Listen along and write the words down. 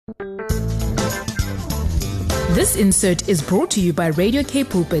This insert is brought to you by Radio K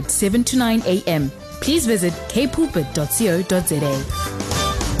Pulpit 7 to 9 a.m. Please visit kpulpit.co.za.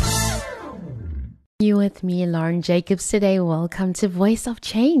 You with me, Lauren Jacobs, today. Welcome to Voice of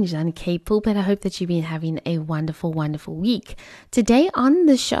Change on K Pulpit. I hope that you've been having a wonderful, wonderful week. Today on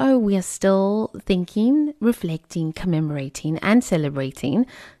the show, we are still thinking, reflecting, commemorating, and celebrating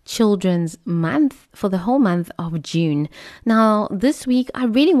Children's Month for the whole month of June. Now, this week, I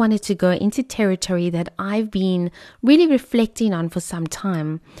really wanted to go into territory that I've been really reflecting on for some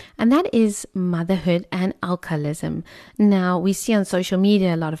time, and that is motherhood and alcoholism. Now, we see on social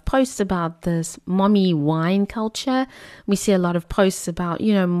media a lot of posts about this mommy wine culture. We see a lot of posts about,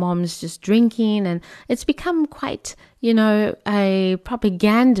 moms just drinking, and it's become quite a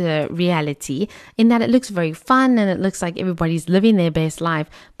propaganda reality in that it looks very fun and it looks like everybody's living their best life,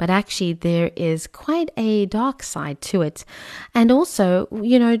 but actually there is quite a dark side to it. And also,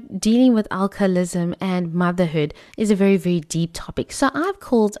 dealing with alcoholism and motherhood is a very, very deep topic. So I've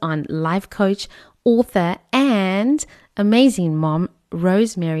called on life coach, author, and amazing mom,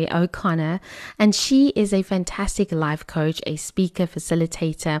 Rosemary O'Connor, and she is a fantastic life coach, a speaker,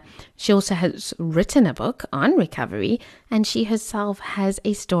 facilitator. She also has written a book on recovery, and she herself has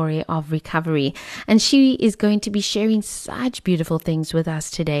a story of recovery, and she is going to be sharing such beautiful things with us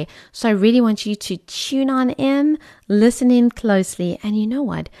today. So I really want you to tune on in, listen in closely, and you know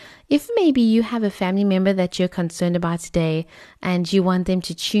what? If maybe you have a family member that you're concerned about today and you want them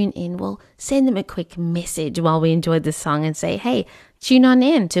to tune in, well, send them a quick message while we enjoy this song and say, hey, tune on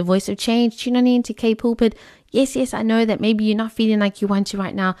in to Voice of Change, tune on in to K Pulpit. Yes, I know that maybe you're not feeling like you want to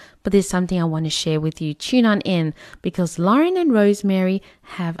right now, but there's something I want to share with you. Tune on in because Lauren and Rosemary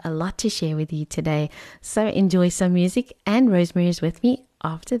have a lot to share with you today. So enjoy some music, and Rosemary is with me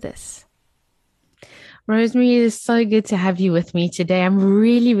after this. Rosemary, it is so good to have you with me today. I'm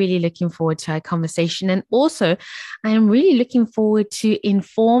really, really looking forward to our conversation. And also, I am really looking forward to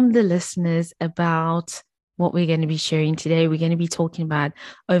inform the listeners about what we're going to be sharing today. We're going to be talking about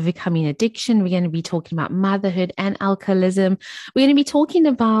overcoming addiction. We're going to be talking about motherhood and alcoholism. We're going to be talking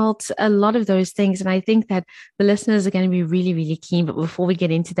about a lot of those things. And I think that the listeners are going to be really, really keen. But before we get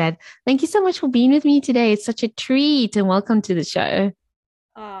into that, thank you so much for being with me today. It's such a treat, and welcome to the show.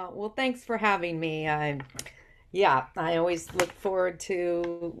 Well, thanks for having me. I always look forward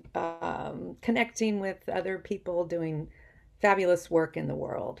to connecting with other people doing fabulous work in the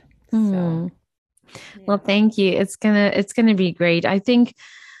world. So, well, thank you. It's gonna be great. I think,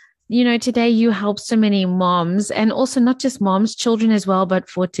 today you help so many moms, and also not just moms, children as well. But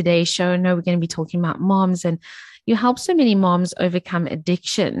for today's show, no, we're going to be talking about moms, and you help so many moms overcome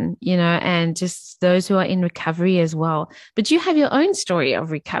addiction, and just those who are in recovery as well. But you have your own story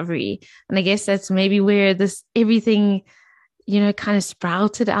of recovery. And I guess that's maybe where this everything, kind of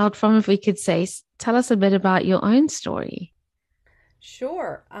sprouted out from, if we could say. Tell us a bit about your own story.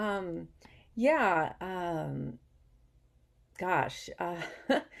 Sure. Yeah. Gosh.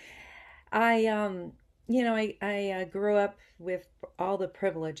 I grew up with all the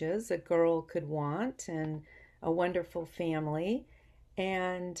privileges a girl could want and a wonderful family.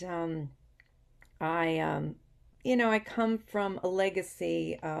 And I come from a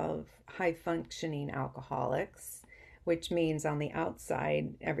legacy of high functioning alcoholics, which means on the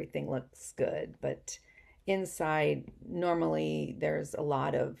outside everything looks good, but inside normally there's a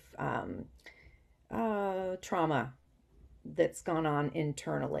lot of trauma that's gone on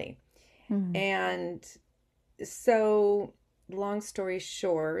internally. And so, long story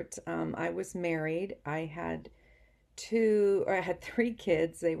short, I was married. I had three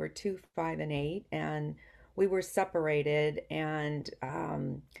kids. They were 2, 5, and 8, and we were separated. And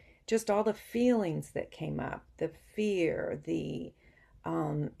just all the feelings that came up, the fear, the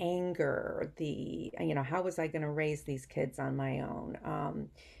anger, how was I going to raise these kids on my own?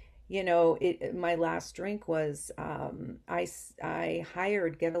 My last drink was, I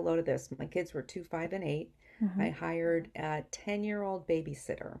hired, get a load of this. My kids were 2, 5, and 8. I hired a 10-year-old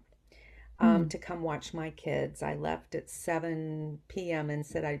babysitter to come watch my kids. I left at 7 p.m. and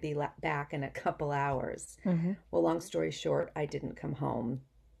said I'd be back in a couple hours. Well, long story short, I didn't come home.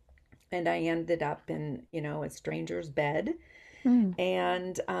 And I ended up in, a stranger's bed.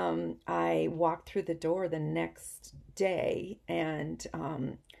 And I walked through the door the next day, and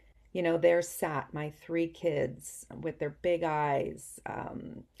there sat my 3 kids with their big eyes,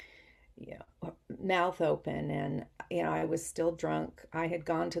 mouth open, and I was still drunk. I had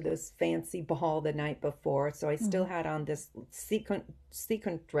gone to this fancy ball the night before, so I still had on this sequin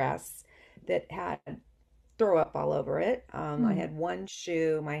dress that had throw up all over it. I had one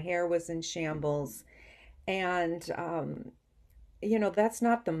shoe, my hair was in shambles, and that's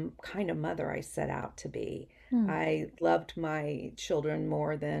not the kind of mother I set out to be. Mm, I loved my children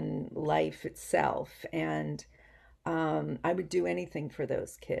more than life itself, and I would do anything for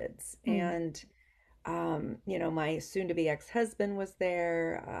those kids. mm, And my soon-to-be ex-husband was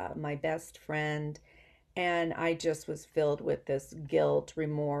there, my best friend, and I just was filled with this guilt,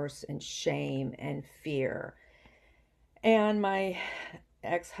 remorse, and shame and fear. And my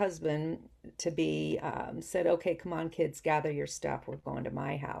ex-husband to be said, "Okay, come on, kids, gather your stuff. We're going to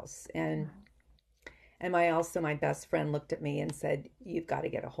my house." And my best friend looked at me and said, "You've got to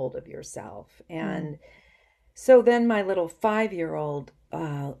get a hold of yourself." mm, And so then my little 5-year-old,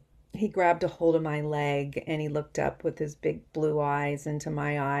 he grabbed a hold of my leg and he looked up with his big blue eyes into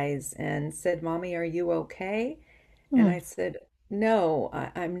my eyes and said, "Mommy, are you okay?" And mm, I said, "No,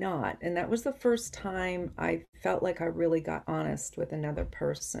 I'm not." And that was the first time I felt like I really got honest with another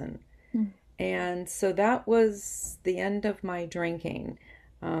person. mm, And so that was the end of my drinking.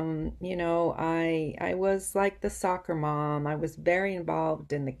 I was like the soccer mom. I was very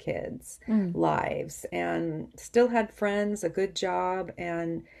involved in the kids' mm, lives and still had friends, a good job,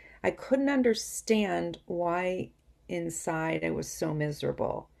 and I couldn't understand why inside I was so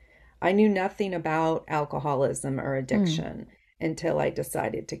miserable. I knew nothing about alcoholism or mm, addiction until I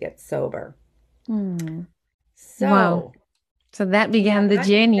decided to get sober. mm. Wow. So, So that yeah, began the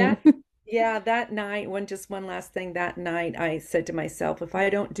journey. that night, one last thing, that night I said to myself, if I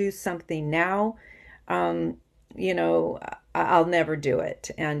don't do something now, um, I'll never do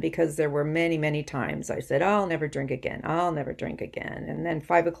it. And because there were many, many times I said, I'll never drink again. I'll never drink again. And then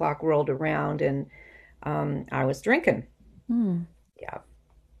 5 o'clock rolled around and I was drinking. Mm. Yeah.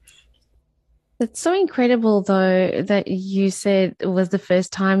 It's so incredible, though, that you said it was the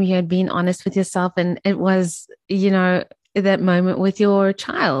first time you had been honest with yourself, and it was, that moment with your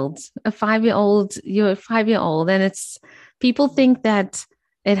child, a 5 year old, you're a 5 year old, and it's people think that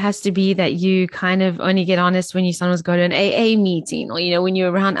it has to be that you kind of only get honest when you sometimes go to an AA meeting or, when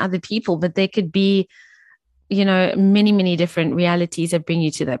you're around other people, but there could be, many, many different realities that bring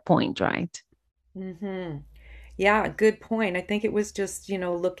you to that point, right? hmm Yeah, good point. I think it was just,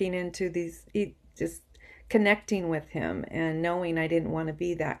 looking into just connecting with him and knowing I didn't want to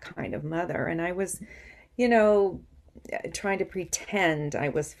be that kind of mother. And I was, you know, trying to pretend I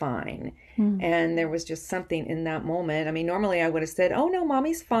was fine. Mm, And there was just something in that moment. I mean, normally I would have said, "Oh no,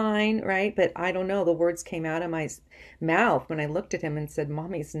 mommy's fine," right? But I don't know. The words came out of my mouth when I looked at him and said,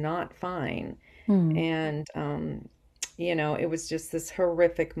 "Mommy's not fine." mm, And it was just this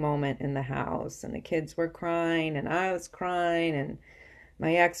horrific moment in the house, and the kids were crying, and I was crying, and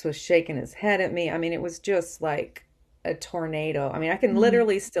my ex was shaking his head at me. I mean, it was just like a tornado. I mean, I can mm,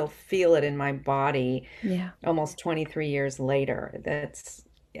 literally still feel it in my body yeah. almost 23 years later. That's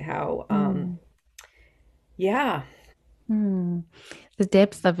how, Mm, yeah. mm. The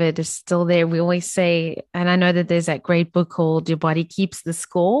depth of it is still there. We always say, and I know that there's that great book called Your Body Keeps the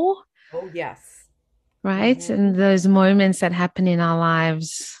Score, Oh, yes. right? hmm And those moments that happen in our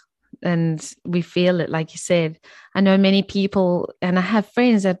lives and we feel it, like you said. I know many people, and I have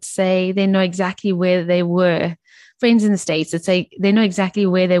friends that say they know exactly where they were, friends in the States that say they know exactly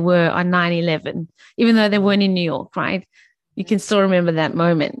where they were on 9/11, even though they weren't in New York, right? You can still remember that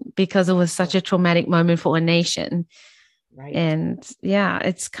moment because it was such a traumatic moment for a nation. Right. And yeah,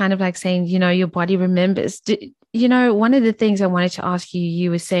 it's kind of like saying, your body remembers. One of the things I wanted to ask you,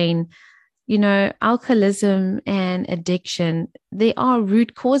 you were saying, alcoholism and addiction, they are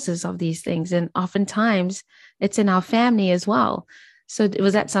root causes of these things. And oftentimes it's in our family as well. So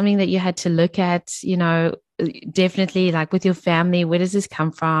was that something that you had to look at, definitely like with your family? Where does this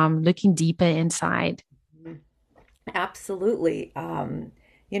come from? Looking deeper inside. Mhm. Absolutely.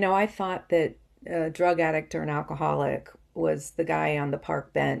 I thought that a drug addict or an alcoholic was the guy on the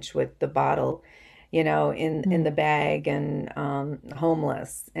park bench with the bottle, in Mm, the bag and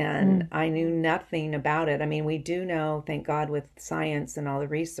homeless. And mm, I knew nothing about it. I mean, we do know, thank God, with science and all the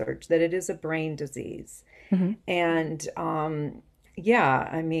research, that it is a brain disease. mhm, And yeah,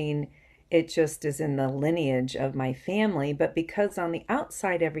 I mean, it just is in the lineage of my family. But because on the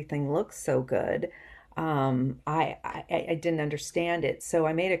outside everything looks so good, I didn't understand it. So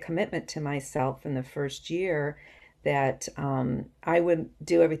I made a commitment to myself in the first year that I would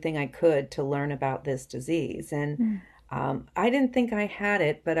do everything I could to learn about this disease. And mm, I didn't think I had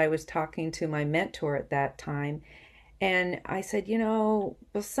it, but I was talking to my mentor at that time, and I said, well,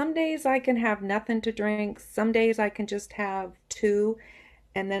 some days I can have nothing to drink. Some days I can just have two.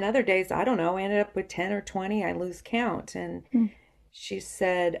 And then other days, I don't know, I ended up with 10 or 20. I lose count. And mm, she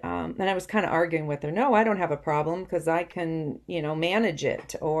said, and I was kind of arguing with her, no, I don't have a problem because I can, manage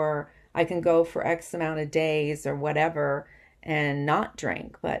it, or I can go for X amount of days or whatever. and not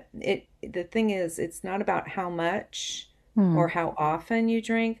drink. But the thing is, it's not about how much Mm. or how often you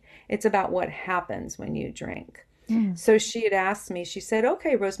drink. It's about what happens when you drink. Mm. So she had asked me, she said,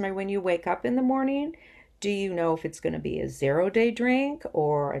 okay, Rosemary, when you wake up in the morning, do you know if it's going to be a 0-day drink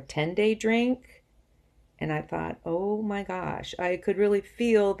or a 10-day drink? And I thought, oh my gosh, I could really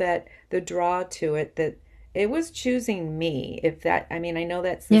feel that the draw to it, that it was choosing me. If that, I mean, I know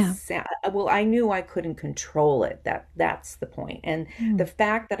that's Yeah. well, I knew I couldn't control it. That's the point. And the Mm.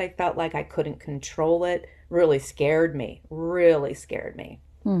 fact that I felt like I couldn't control it really scared me, really scared me.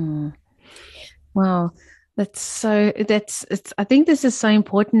 Mm. Wow. I think this is so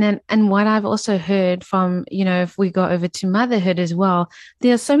important. And what I've also heard from, if we go over to motherhood as well,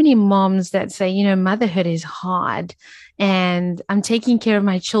 there are so many moms that say, motherhood is hard and I'm taking care of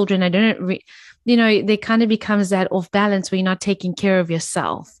my children. I don't, there kind of becomes that off balance where you're not taking care of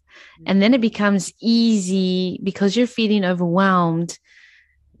yourself. And then it Mhm. becomes easy because you're feeling overwhelmed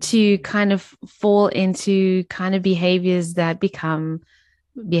to Mhm. kind of fall into kind of behaviors that become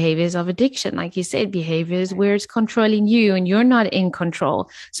behaviors of addiction, like you said, behaviors Right. where it's controlling you and you're not in control.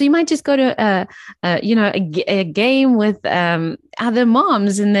 So you might just go to a game with other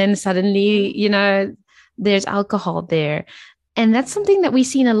moms, and then suddenly, Mhm. there's alcohol there. And that's Yeah. something that we've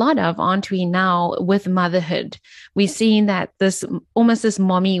seen a lot of, aren't we, now with motherhood? We've seen that this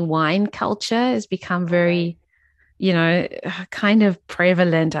mommy wine culture has become Right. very kind of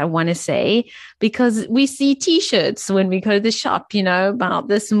prevalent, I want to say, because we see T-shirts when we go to the shop, about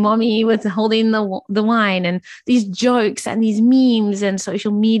this mommy with holding the wine, and these jokes and these memes and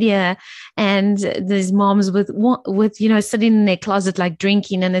social media, and these moms with sitting in their closet like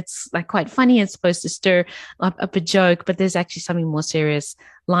drinking, and it's like quite funny. It's supposed to stir up a joke, but there's actually something more serious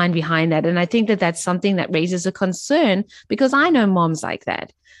line behind that, and I think that that's something that raises a concern because I know moms like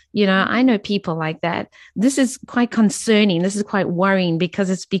that. I Mhm. know people like that. This is quite concerning. This is quite worrying because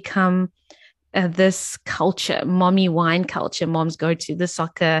it's become this culture, mommy wine culture. Moms go to the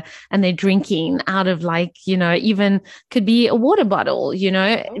soccer and they're drinking out of even could be a water bottle, Oh,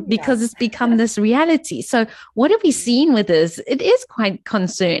 yeah. because it's become this reality. So what have we seen with this? It is quite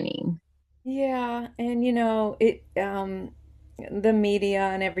concerning. Yeah, and it the media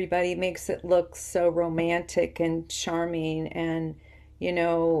and everybody makes it look so romantic and charming and you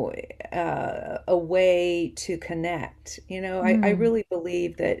know a way to connect. I Mm, really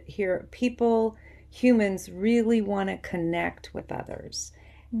believe that here humans really want to connect with others.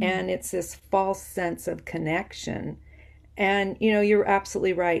 mm, And it's this false sense of connection. And you're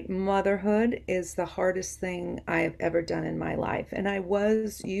absolutely right. Motherhood is the hardest thing I have ever done in my life. And I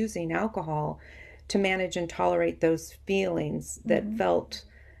was using alcohol to manage and tolerate those feelings that mm, felt,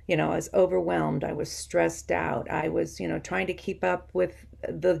 I was overwhelmed. I was stressed out. I was, trying to keep up with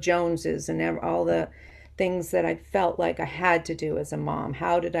the Joneses and all the things that I felt like I had to do as a mom.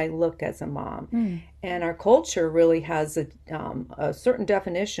 How did I look as a mom? mm, And our culture really has a certain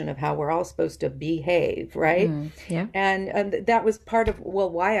definition of how we're all supposed to behave, right? yeah. And that was part of, well,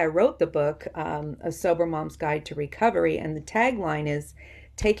 why I wrote the book, A Sober Mom's Guide to Recovery. And the tagline is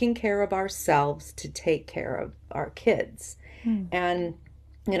taking care of ourselves to take care of our kids. Mm, And,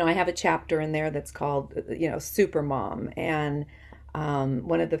 I have a chapter in there that's called, Super Mom. And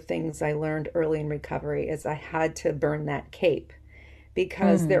one of the things I learned early in recovery is I had to burn that cape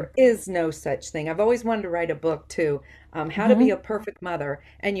because mm. there is no such thing. I've always wanted to write a book too, How to Be a Perfect Mother,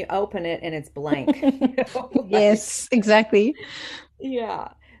 and you open it and it's blank. Like, Yes, exactly. yeah.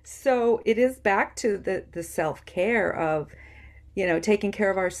 So it is back to the self-care of, taking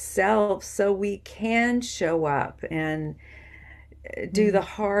care of ourselves so we can show up and do the Mm,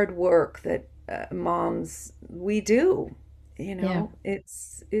 hard work that moms we do. yeah.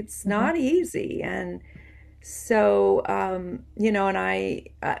 It's Mhm. not easy. And so, and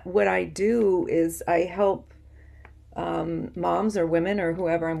what I do is I help moms or women or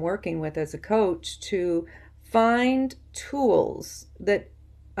whoever I'm working with as a coach to find tools that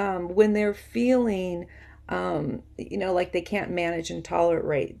when they're feeling, like they can't manage and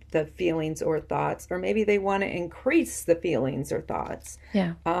tolerate the feelings or thoughts, or maybe they want to increase the feelings or thoughts,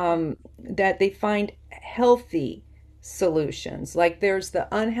 Yeah. that they find healthy solutions. Like there's the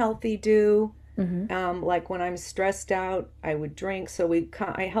unhealthy do, Hmm. like when I'm stressed out, I would drink. So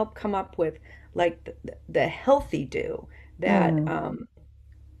I help come up with like the healthy do that,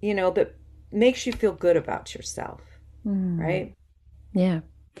 Mm, that makes you feel good about yourself, mm. right? Yeah.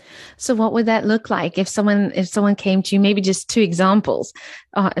 So what would that look like if someone came to you, maybe just two examples.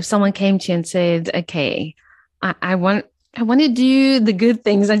 If someone came to you and said, okay, I want to do the good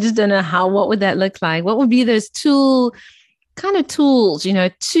things. I just don't know how. What would that look like? What would be those kind of tools,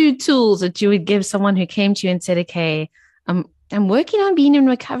 two tools that you would give someone who came to you and said, okay, I'm working on being in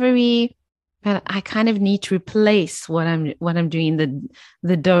recovery, but I kind of need to replace what I'm doing,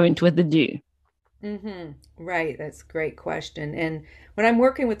 the don't with the do. Right, that's a great question. And when I'm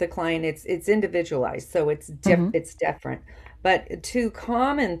working with a client, it's individualized, so Mm-hmm. it's different. But two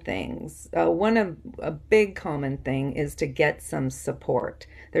common things, one of a big common thing is to get some support.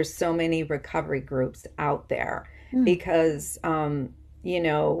 There's so many recovery groups out there Mm. because I'll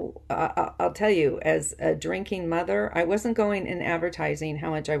tell you, as a drinking mother, I wasn't going and advertising how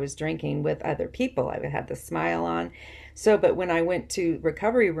much I was drinking with other people. I had the smile on. So, but when I went to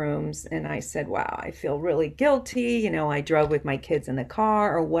recovery rooms and I said, wow, I feel really guilty, I drove with my kids in the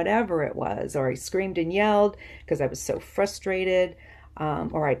car or whatever it was, or I screamed and yelled because I was so frustrated,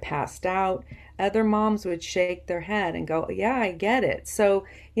 or I passed out. Other moms would shake their head and go, yeah, I get it. So,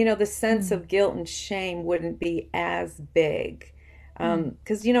 the sense Mm. of guilt and shame wouldn't be as big. Mm.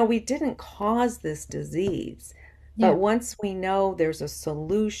 Because, we didn't cause this disease. Yeah. But once we know there's a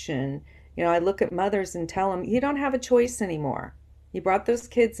solution, I look at mothers and tell them, you don't have a choice anymore. You brought those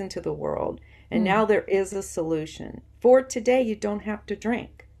kids into the world, and Mm. now there is a solution. For today, you don't have to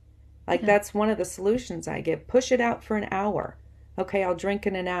drink. Like Yeah. that's one of the solutions I give. Push it out for an hour. Okay, I'll drink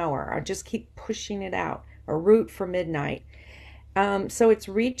in an hour. I'll just keep pushing it out. Or root for midnight. So it's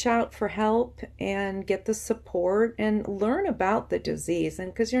reach out for help and get the support and learn about the disease.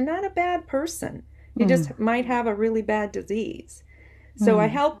 And because you're not a bad person, you Mm. just might have a really bad disease. So I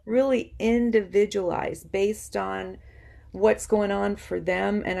Mm. help really individualize based on what's going on for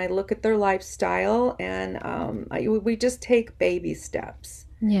them, and I look at their lifestyle, and we just take baby steps.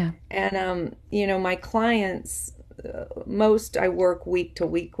 Yeah. And my clients, most I work week to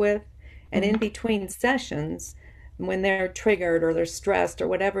week with, and in Mm. between sessions, when they're triggered or they're stressed or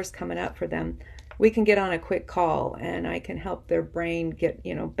whatever's coming up for them, we can get on a quick call, and I can help their brain get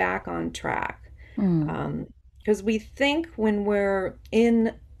back on track. Mm. um, because we think when we're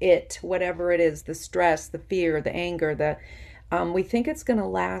in it, whatever it is, the stress, the fear, the anger, we think it's going to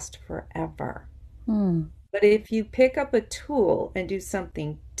last forever. Mm. But if you pick up a tool and do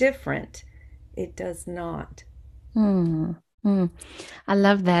something different, it does not. Mm. Mm. I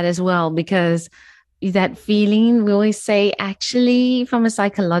love that as well because that feeling, we always say, actually, from a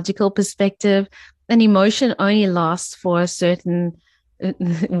psychological perspective, an emotion only lasts for a certain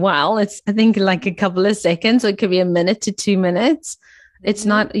while. It's, I think, like a couple of seconds, or it could be a minute to 2 minutes. It's Hmm.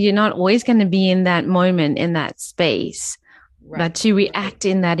 not, you're not always going to be in that moment, in that space. But Right, to right. react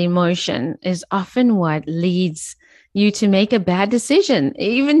in that emotion is often what leads you to make a bad decision,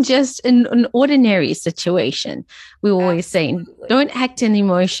 even just in an ordinary situation. We're always saying, Absolutely. don't act in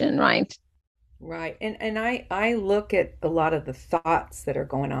emotion, right? Right. And I look at a lot of the thoughts that are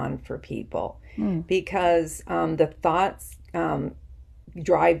going on for people Mm. because the thoughts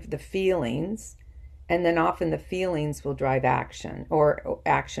drive the feelings, and then often the feelings will drive action or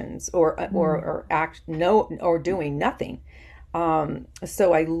actions Mm. or act no or doing nothing.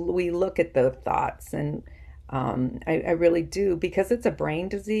 So we look at the thoughts, and I really do, because it's a brain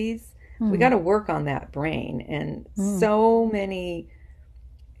disease. We got Mm. to work on that brain, and Mm. so many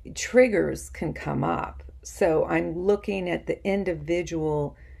triggers can come up. So I'm looking at the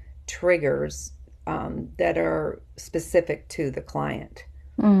individual triggers that are specific to the client.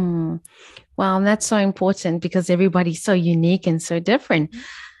 Mm. Wow, and that's so important because everybody's so unique and so different.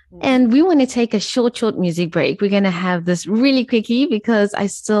 Mhm. And we want to take a short music break. We're going to have this really quickly because I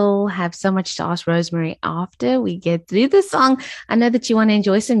still have so much to ask Rosemary after we get through the song. I know that you want to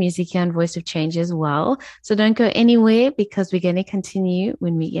enjoy some music here on Voice of Change as well. So don't go anywhere because we're going to continue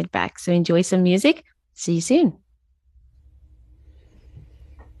when we get back. So enjoy some music. See you soon.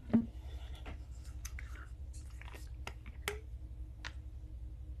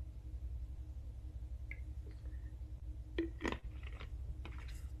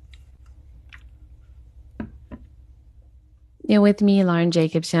 You're with me, Lauren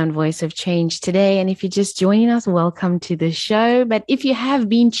Jacobs, on Voice of Change today. And if you're just joining us, welcome to the show. But if you have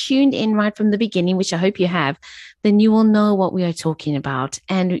been tuned in right from the beginning, which I hope you have, then you will know what we are talking about.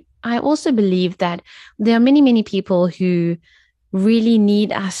 And I also believe that there are many, many people who really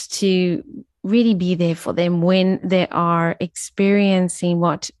need us to really be there for them when they are experiencing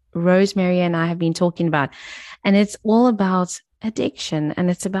what Rosemary and I have been talking about. And it's all about addiction, and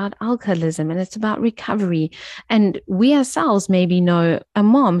it's about alcoholism, and it's about recovery. And we ourselves maybe know a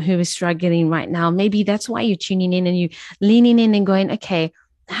mom who is struggling right now. Maybe that's why you're tuning in and you leaning in and going, okay,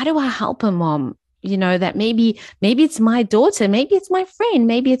 how do I help a mom that maybe it's my daughter, maybe it's my friend,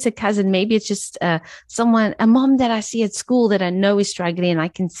 maybe it's a cousin, maybe it's just a mom that I see at school that I know is struggling, and I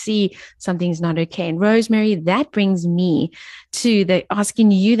can see something's not okay. And Rosemary, that brings me to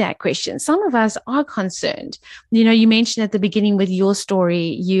asking you that question. Some of us are concerned. You mentioned at the beginning with your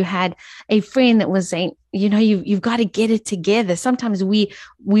story, you had a friend that was saying, you've got to get it together. Sometimes we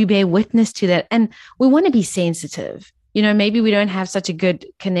bear witness to that, and we want to be sensitive. Maybe we don't have such a good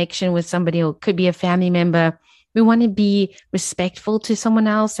connection with somebody, or could be a family member. We want to be respectful to someone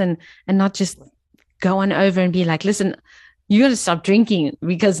else and not just go on over and be like, listen, you got to stop drinking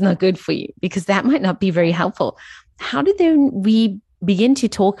because it's not good for you, because that might not be very helpful. How do then we begin to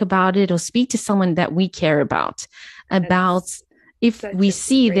talk about it or speak to someone that we care about if we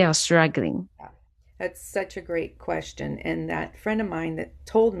see they are struggling? That's such a great question. And that friend of mine that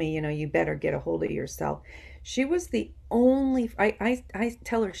told me, you better get a hold of yourself. She was the only, I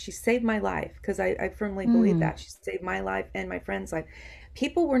tell her she saved my life, because I firmly believe that. She saved my life and my friend's life.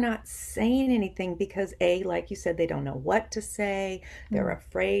 People were not saying anything because like you said, they don't know what to say. They're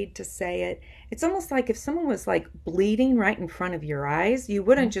afraid to say it. It's almost like if someone was like bleeding right in front of your eyes, you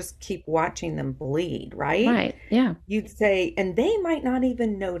wouldn't just keep watching them bleed, right? Right, yeah. You'd say, and they might not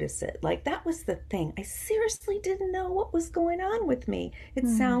even notice it. Like, that was the thing. I seriously didn't know what was going on with me. It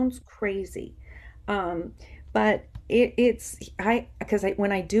sounds crazy. But because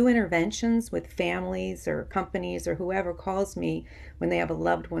when I do interventions with families or companies or whoever calls me when they have a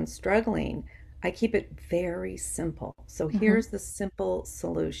loved one struggling, I keep it very simple. So here's the simple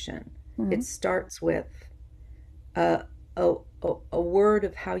solution. It starts with a word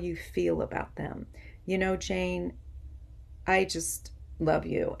of how you feel about them. Jane, I just love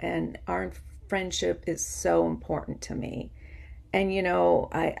you, and our friendship is so important to me. And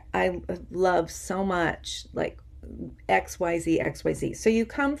I love so much, like XYZ, XYZ. So you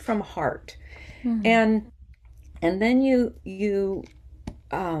come from heart. And then you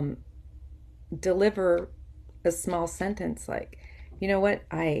deliver a small sentence like, you know what,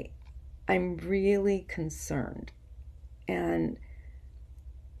 I'm really concerned. And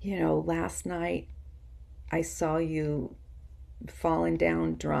last night I saw you falling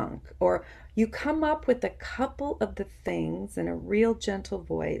down drunk. Or you come up with a couple of the things in a real gentle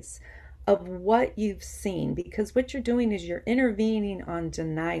voice of what you've seen, because what you're doing is you're intervening on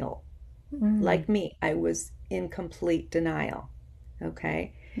denial. Like me, I was in complete denial.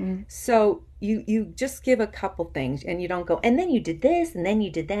 Okay. So you just give a couple things, and you don't go, and then you did this, and then you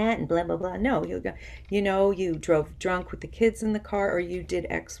did that, and blah, blah, blah. No, you go, you drove drunk with the kids in the car, or you did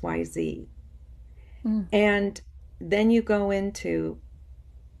XYZ. And then you go into,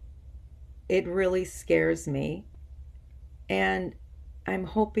 it really scares me, and I'm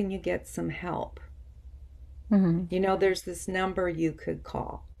hoping you get some help. There's this number you could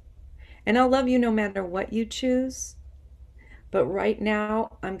call. And I'll love you no matter what you choose. But right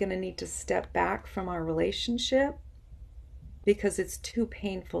now, I'm going to need to step back from our relationship because it's too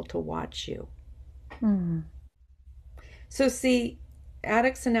painful to watch you. So see,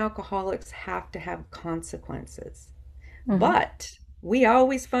 addicts and alcoholics have to have consequences. But we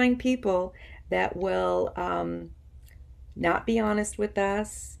always find people that will not be honest with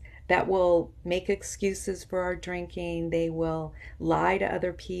us, that will make excuses for our drinking. They will lie to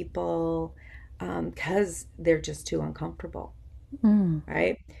other people because they're just too uncomfortable,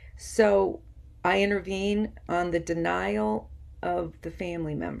 right? So I intervene on the denial of the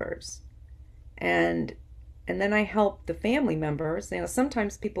family members. And then I help the family members.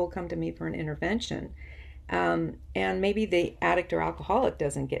 Sometimes people come to me for an intervention, and maybe the addict or alcoholic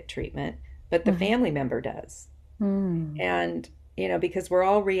doesn't get treatment, but the family member does. And, because we're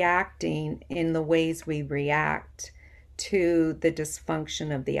all reacting in the ways we react to the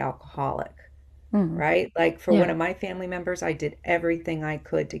dysfunction of the alcoholic, right? Like for one of my family members, I did everything I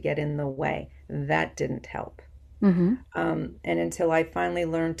could to get in the way. That didn't help. And until I finally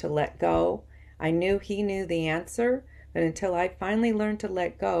learned to let go, I knew he knew the answer, but until I finally learned to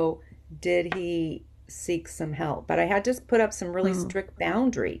let go, did he seek some help. But I had to put up some really strict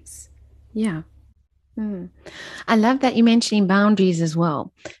boundaries. Yeah. I love that you're mentioning boundaries as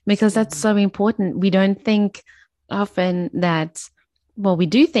well, because that's so important. We don't think often that, well, we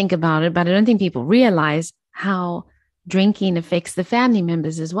do think about it, but I don't think people realize how drinking affects the family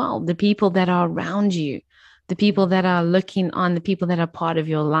members as well, the people that are around you, the people that are looking on, the people that are part of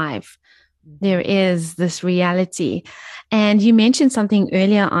your life. There is this reality. And you mentioned something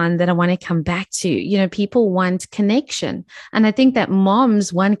earlier on that I want to come back to. People want connection. And I think that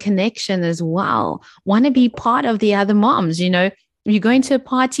moms want connection as well, want to be part of the other moms. You're going to a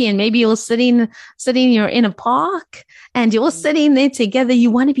party and maybe you're sitting, you're in a park and you're sitting there together. You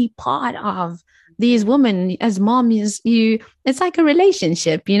want to be part of these women, as moms, it's like a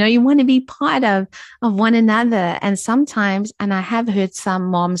relationship, you want to be part of one another. And sometimes, and I have heard some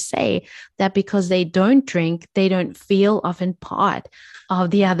moms say that because they don't drink, they don't feel often part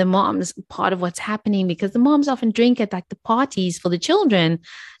of the other moms, part of what's happening, because the moms often drink at like the parties for the children.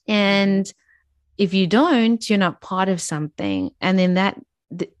 And if you don't, you're not part of something. And then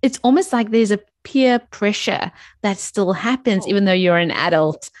it's almost like there's a peer pressure that still happens, Oh, even though you're an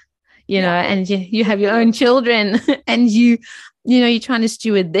adult, yeah. and you have your own children and you're trying to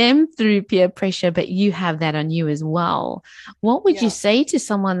steward them through peer pressure, but you have that on you as well. What would you Yeah. say to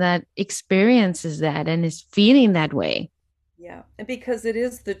someone that experiences that and is feeling that way? Yeah. And because it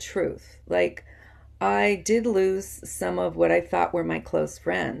is the truth. Like, I did lose some of what I thought were my close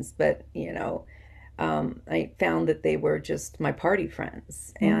friends, but I found that they were just my party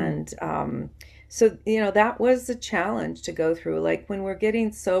friends. Mm, And so, that was a challenge to go through. Like when we're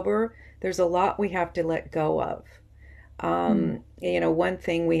getting sober, there's a lot we have to let go of. mm, One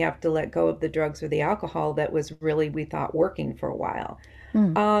thing we have to let go of the drugs or the alcohol that was really, we thought, working for a while.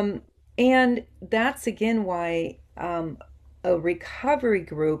 mm, Um, and that's again why a recovery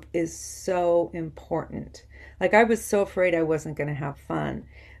group is so important. Like I was so afraid I wasn't going to have fun.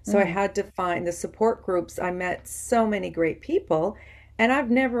 So I mm, had to find the support groups. I met so many great people, and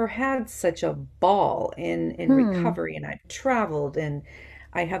I've never had such a ball in mm, recovery. And I've traveled, and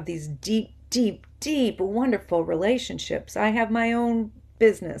I have these deep, deep, deep, wonderful relationships. I have my own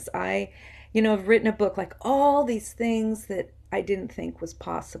business. Have written a book, like all these things that I didn't think was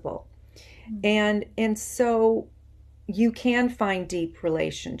possible. And so you can find deep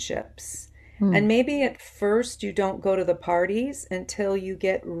relationships. mm, And maybe at first you don't go to the parties until you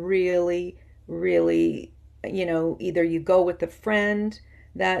get really, really, either you go with a friend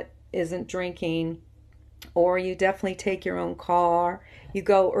that isn't drinking, or you definitely take your own car. You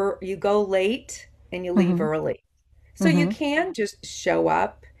go late and you leave mhm, early. So you mhm, can just show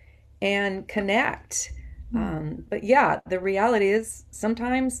up and connect. mm. But yeah, the reality is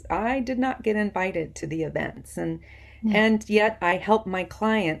sometimes I did not get invited to the events, and Yeah. and yet I help my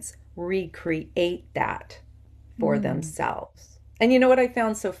clients recreate that for Mm. themselves. And you know what I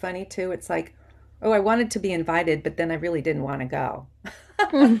found so funny too? It's like, oh, I wanted to be invited, but then I really didn't want to go.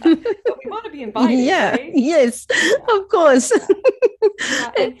 But we want to be invited, Yeah, right? yes, Yeah. of course.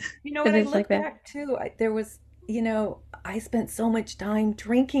 Yeah, It and you know it what? I is like look that. back too. There was, I spent so much time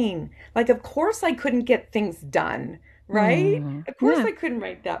drinking. Like, of course, I couldn't get things done, right? Mm. Of course, Yeah. I couldn't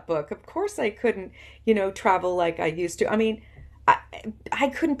write that book. Of course, I couldn't, travel like I used to. I mean, I, I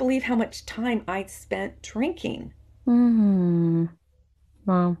couldn't believe how much time I'd spent drinking. Mm.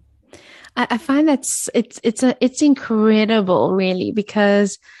 Wow. I find it's incredible, really,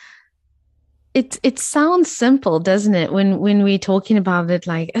 because it sounds simple, doesn't it? When we're talking about it,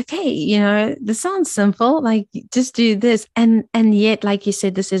 like, okay, this sounds simple, like just do this. And yet, like you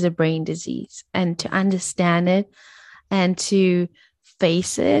said, this is a brain disease. And to understand it and to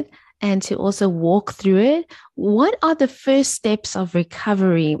face it and to also walk through it, what are the first steps of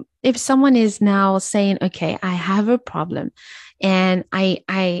recovery? If someone is now saying, okay, I have a problem, and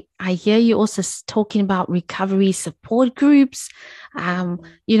I hear you also talking about recovery support groups.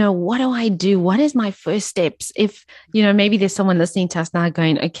 What do I do? What is my first steps? If, maybe there's someone listening to us now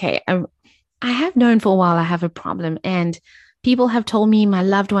going, okay, I have known for a while I have a problem, and people have told me, my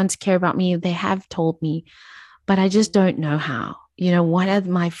loved ones care about me. They have told me, but I just don't know how. What are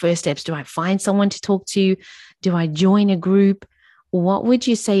my first steps? Do I find someone to talk to? Do I join a group? What would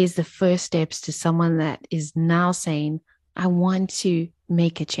you say is the first steps to someone that is now saying, I want to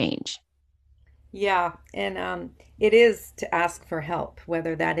make a change? Yeah, and it is to ask for help,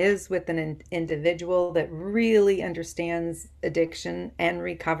 whether that is with an individual that really understands addiction and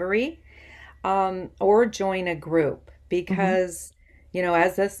recovery, or join a group. Mm-hmm. Because,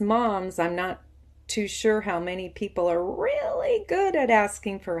 as us moms, I'm not too sure how many people are really good at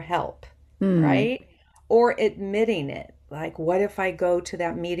asking for help, Mm. right? Or admitting it. Like, what if I go to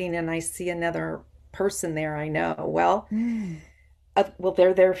that meeting and I see another person there I know? Mm. Well,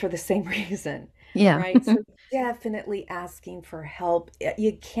 they're there for the same reason, Yeah. right? So definitely asking for help.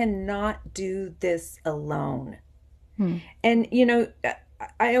 You cannot do this alone. Mm. And,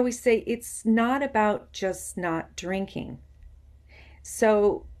 I always say it's not about just not drinking.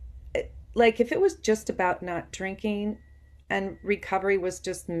 So, like, if it was just about not drinking and recovery was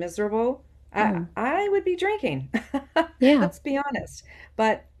just miserable, Mm. I would be drinking. Yeah. Let's be honest.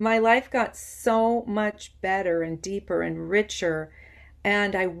 But my life got so much better and deeper and richer,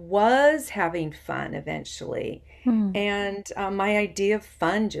 and I was having fun eventually. Mm. And my idea of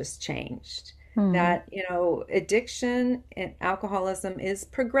fun just changed. Hmm. that, addiction and alcoholism is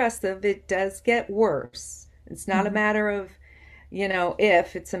progressive. It does get worse. It's not a Hmm. matter of,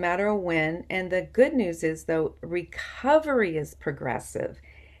 if, it's a matter of when. And the good news is, though, recovery is progressive.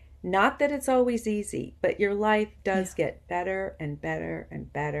 Not that it's always easy, but your life Yeah. does get better and better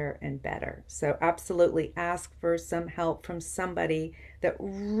and better and better. So, absolutely ask for some help from somebody that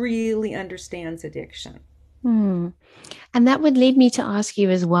really understands addiction. Hmm. And that would lead me to ask you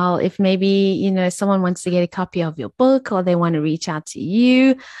as well if maybe, someone wants to get a copy of your book or they want to reach out to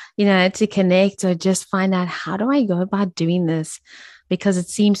you, to connect or just find out how do I go about doing this? Because it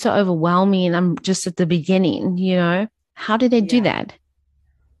seems so overwhelming and I'm just at the beginning, How do they do Yeah. that?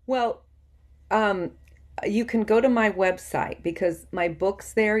 Well, um, you can go to my website because my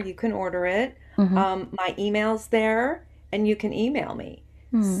book's there. You can order it. Mm-hmm. My email's there, and you can email me.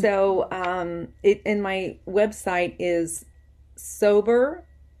 Hmm. So, and my website is Sober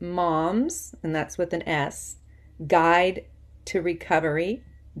Moms, and that's with an S, Guide to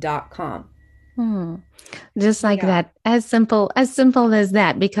Recovery.com. Hmm. Just like Yeah. that, as simple as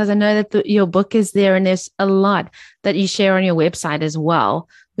that, because I know that your book is there and there's a lot that you share on your website as well,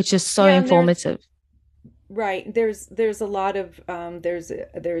 which is so Yeah, and informative. right. There's a lot of there's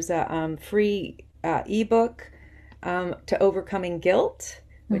a free ebook to overcoming guilt,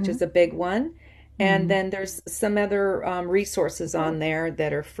 which Mm-hmm. is a big one, and Mm-hmm. then there's some other resources on there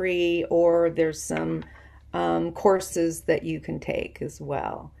that are free, or there's some courses that you can take as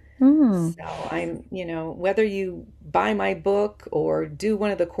well. Mm. So whether you buy my book or do one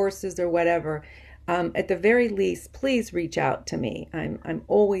of the courses or whatever, at the very least, please reach out to me. I'm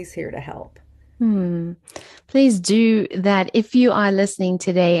always here to help. Hmm. Please do that if you are listening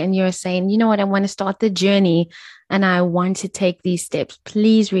today and you're saying, you know what, I want to start the journey and I want to take these steps.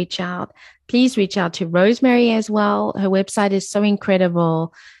 Please reach out. Please reach out to Rosemary as well. Her website is so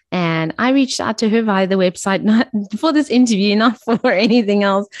incredible. And I reached out to her via the website, not for this interview, not for anything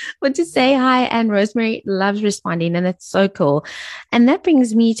else, but to say hi. And Rosemary loves responding, and it's so cool. And that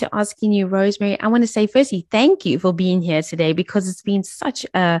brings me to asking you, Rosemary, I want to say, firstly, thank you for being here today because it's been such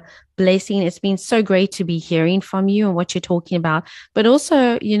a blessing. It's been so great to be hearing from you and what you're talking about. But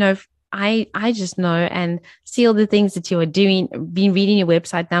also, I just know and see all the things that you are doing, been reading your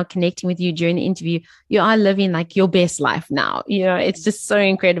website now, connecting with you during the interview. You are living like your best life now. It's just so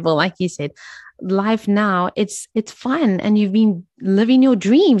incredible. Like you said, life now, it's fun and you've been living your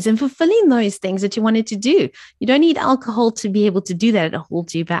dreams and fulfilling those things that you wanted to do. You don't need alcohol to be able to do that. It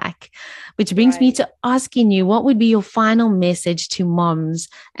holds you back. Which brings me Right. to asking you, what would be your final message to moms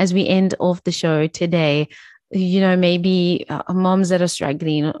as we end off the show today? Maybe moms that are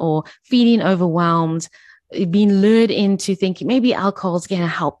struggling or feeling overwhelmed, being lured into thinking maybe alcohol is going to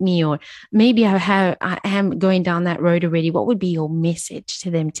help me, or maybe I am going down that road already. What would be your message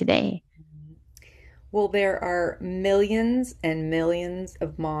to them today? Well, there are millions and millions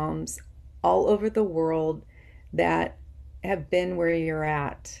of moms all over the world that have been where you're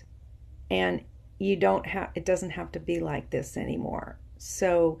at. And it doesn't have to be like this anymore.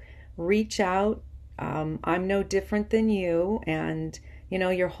 So reach out. I'm no different than you. And,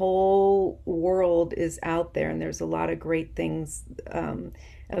 your whole world is out there, and there's a lot of great things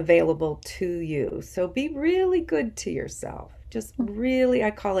available to you. So be really good to yourself. Just really,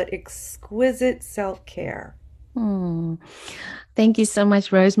 I call it exquisite self care. Hmm. Thank you so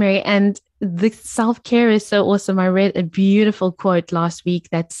much, Rosemary. And the self care is so awesome. I read a beautiful quote last week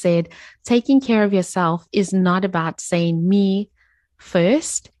that said, taking care of yourself is not about saying me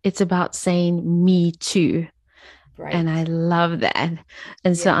first, it's about saying me too. And I Right. love that.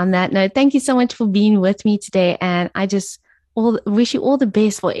 And so, Yes. on that note, thank you so much for being with me today. And I just wish you all the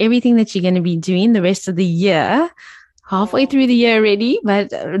best for everything that you're going to be doing the rest of the year, halfway Oh, through the year already, but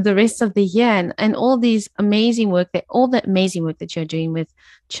the rest of the year and all the amazing work that you're doing with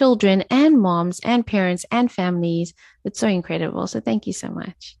children and moms and parents and families. It's so incredible. So, thank you so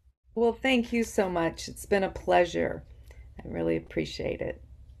much. well, thank you so much. It's been a pleasure. I really appreciate it.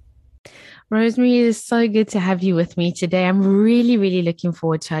 Rosemary, it is so good to have you with me today. I'm really, really looking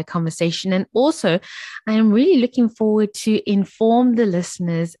forward to our conversation. And also, I am really looking forward to inform the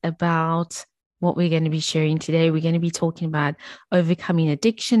listeners about what we're going to be sharing today. We're going to be talking about overcoming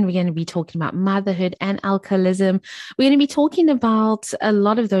addiction. We're going to be talking about motherhood and alcoholism. We're going to be talking about a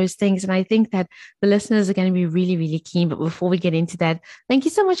lot of those things. And I think that the listeners are going to be really, really keen. But before we get into that, thank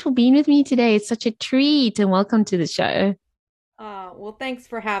you so much for being with me today. It's such a treat and welcome to the show. Well, thanks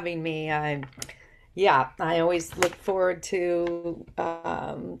for having me. Yeah, I always look forward to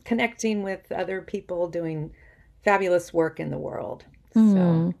connecting with other people doing fabulous work in the world. So,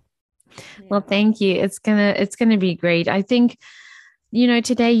 Hmm. Well, yeah. thank you. It's gonna be great. I think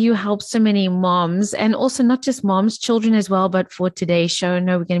today you help so many moms, and also not just moms, children as well. But for today's show,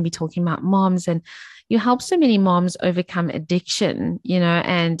 no, we're going to be talking about moms, and you help so many moms overcome addiction,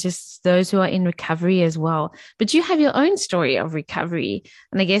 and just those who are in recovery as well. But you have your own story of recovery.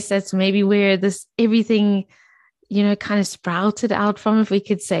 And I guess that's maybe where this everything, kind of sprouted out from, if we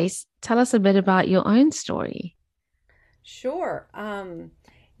could say. Tell us a bit about your own story. Sure.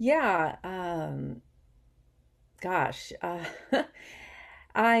 Yeah. Gosh.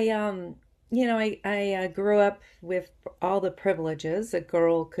 I I grew up with all the privileges a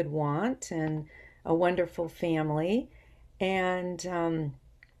girl could want and a wonderful family, and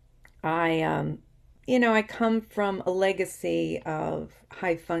I I come from a legacy of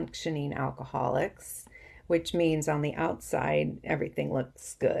high functioning alcoholics, which means on the outside everything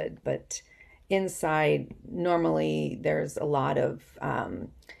looks good, but inside normally there's a lot of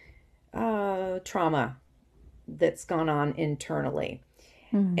trauma that's gone on internally.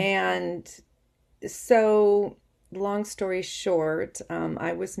 Mm, And so, long story short,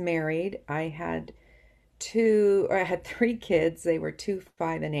 I was married. I had three kids. They were 2,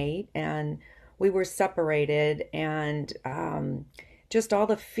 5, and 8, and we were separated. And just all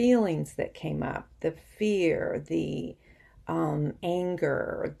the feelings that came up, the fear, the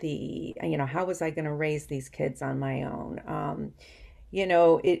anger, how was I going to raise these kids on my own?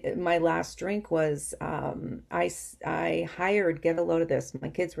 My last drink was I hired, get a load of this. My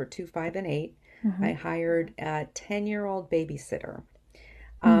kids were 2, 5, and 8. I mhm, hired a 10-year-old babysitter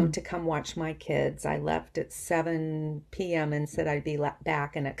mm, to come watch my kids. I left at 7 p.m. and said I'd be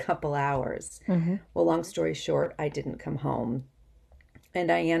back in a couple hours. mhm, Well, long story short, I didn't come home.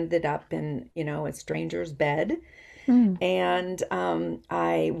 And I ended up in, a stranger's bed. mm, And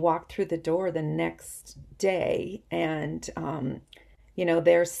I walked through the door the next day, and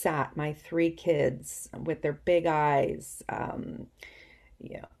there sat my three kids with their big eyes,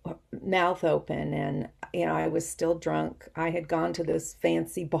 mouth open, and I was still drunk. I had gone to this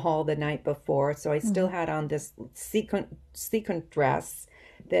fancy ball the night before, so I still mhm, had on this sequin dress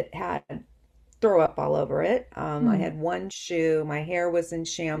that had throw up all over it. I mm, had one shoe, my hair was in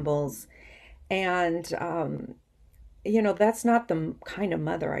shambles, and that's not the kind of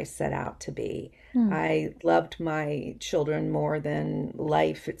mother I set out to be. mm, I loved my children more than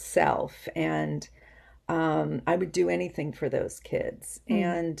life itself, and I would do anything for those kids.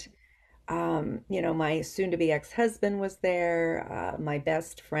 mm, And my soon-to-be ex-husband was there, my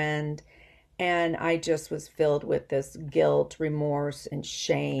best friend, and I just was filled with this guilt, remorse, and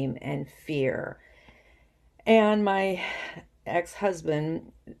shame and fear. And my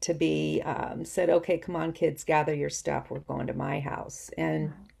ex-husband to be said, "Okay, come on, kids, gather your stuff. We're going to my house."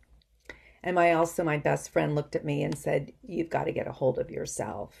 And my best friend looked at me and said, "You've got to get a hold of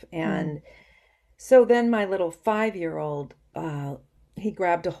yourself." mm, And so then my little 5-year-old, he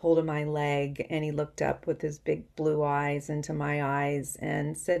grabbed a hold of my leg and he looked up with his big blue eyes into my eyes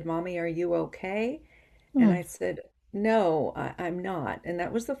and said, "Mommy, are you okay?" And I mm, said, "No, I'm not." And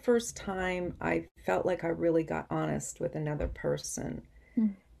that was the first time I felt like I really got honest with another person.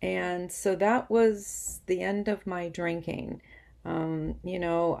 mm, And so that was the end of my drinking.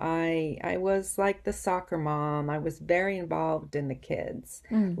 I was like the soccer mom. I was very involved in the kids'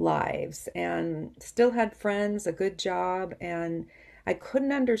 mm, lives and still had friends, a good job, and I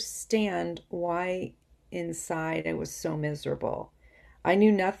couldn't understand why inside I was so miserable. I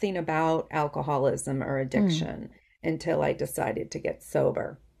knew nothing about alcoholism or mm, addiction until I decided to get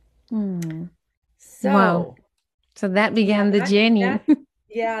sober. mm. Wow. So, So that yeah, began the journey.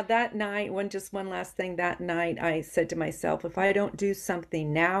 that night, one last thing, that night I said to myself, if I don't do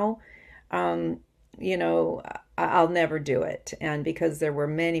something now, um, I'll never do it. And because there were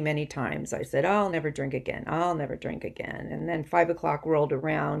many, many times I said, I'll never drink again. I'll never drink again. And then 5 o'clock rolled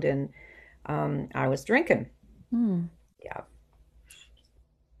around and I was drinking. Mm. Yeah.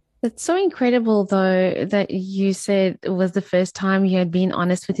 It's so incredible, though, that you said it was the first time you had been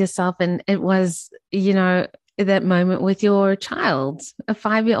honest with yourself, and it was, that moment with your child, a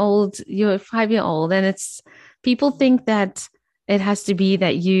 5-year-old, you're a 5-year old, and it's people think that it has to be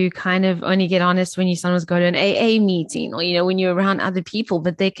that you kind of only get honest when you sometimes go to an AA meeting or, when you're around other people,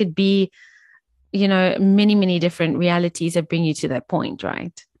 but there could be, many, many different realities that bring you to that point,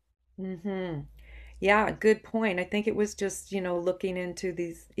 right? Hmm. Yeah, good point. I think it was just, looking into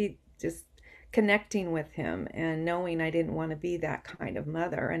just connecting with him and knowing I didn't want to be that kind of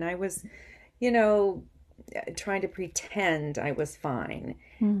mother. And I was, you know, trying to pretend I was fine.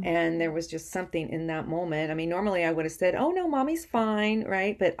 Mm, And there was just something in that moment. I mean, normally I would have said, "Oh no, mommy's fine,"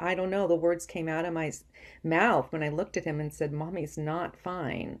 right? But I don't know. The words came out of my mouth when I looked at him and said, "Mommy's not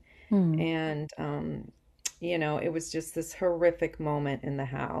fine." mm, And it was just this horrific moment in the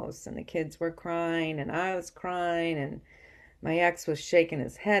house, and the kids were crying, and I was crying, and my ex was shaking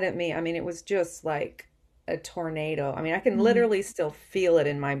his head at me. I mean, it was just like a tornado. I mean, I can Mm. literally still feel it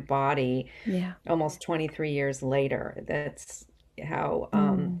in my body Yeah. almost 23 years later. That's how,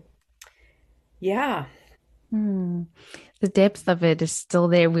 Mm. yeah. Mm. The depth of it is still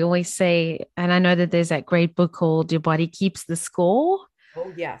there. We always say, and I know that there's that great book called Your Body Keeps the Score,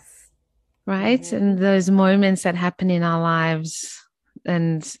 Oh, yes. right? Hmm. And those moments that happen in our lives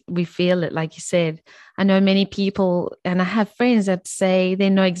and we feel it, like you said. I know many people, and I have friends that say they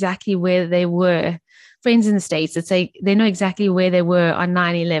know exactly where they were, friends in the States that say they know exactly where they were on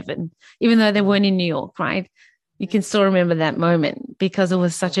 9/11, even though they weren't in New York, right? You can still remember that moment because it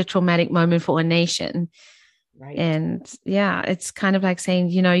was such a traumatic moment for a nation. Right. And yeah, it's kind of like saying,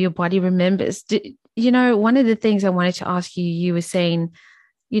 your body remembers. One of the things I wanted to ask you, you were saying,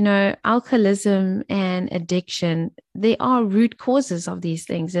 alcoholism and addiction, they are root causes of these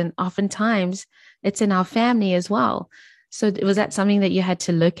things. And oftentimes it's in our family as well. So was that something that you had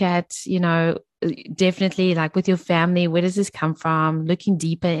to look at, definitely like with your family? Where does this come from? Looking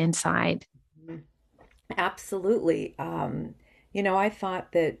deeper inside. Mhm. Absolutely. I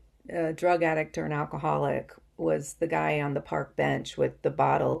thought that a drug addict or an alcoholic was the guy on the park bench with the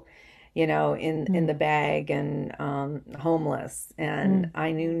bottle, in Mm, the bag and homeless. And mm,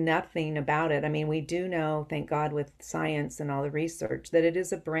 I knew nothing about it. I mean, we do know, thank God, with science and all the research, that it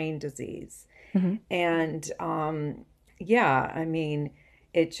is a brain disease. mhm, And yeah, I mean,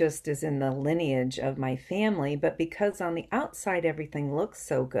 it just is in the lineage of my family. But because on the outside everything looks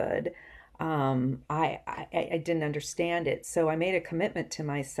so good, I didn't understand it. So I made a commitment to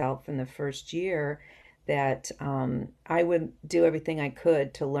myself in the first year that I would do everything I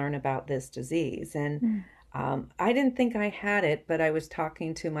could to learn about this disease. And mm, I didn't think I had it, but I was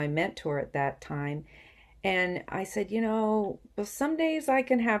talking to my mentor at that time, and I said, well, some days I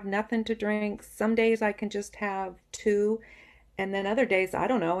can have nothing to drink. Some days I can just have two. And then other days, I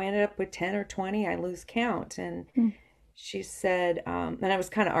don't know, I ended up with 10 or 20. I lose count. And mm, she said, and I was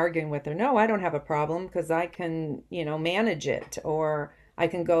kind of arguing with her, no, I don't have a problem because I can, manage it, or I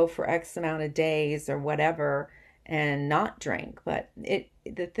can go for X amount of days or whatever and not drink. But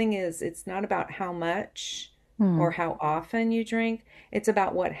the thing is, it's not about how much or mm, how often you drink. It's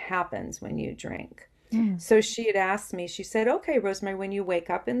about what happens when you drink. mm. So she had asked me, she said, okay, Rosemary, when you wake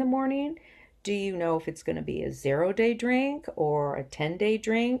up in the morning, do you know if it's going to be a 0 day drink or a 10-day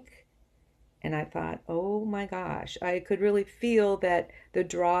drink? And I thought, oh my gosh, I could really feel that the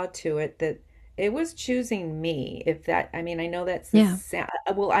draw to it, that it was choosing me. If that, I mean, I know that's Yeah.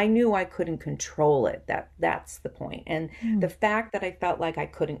 well, I knew I couldn't control it. That's the point. And the Mm. fact that I felt like I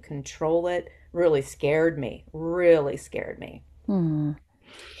couldn't control it really scared me. Mm.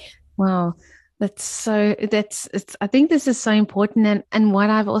 Wow. I think this is so important. And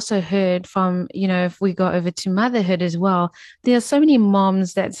what I've also heard from, if we go over to motherhood as well, there are so many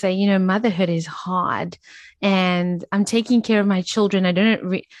moms that say, motherhood is hard and I'm taking care of my children. I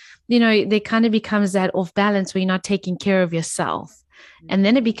don't, there kind of becomes that off balance where you're not taking care of yourself. And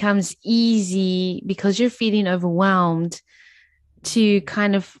then it Mhm. becomes easy because you're feeling overwhelmed to Mhm.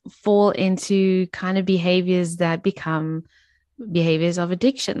 kind of fall into kind of behaviors that become behaviors of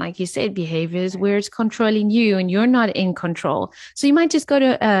addiction, like you said, behaviors Right. where it's controlling you and you're not in control. So you might just go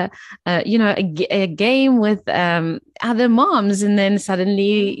to a game with other moms, and then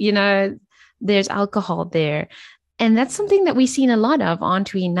suddenly Mhm. there's alcohol there. And that's Yeah. something that we've seen a lot of,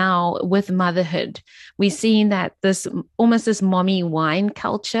 aren't we, now with motherhood? We've seen that this almost this mommy wine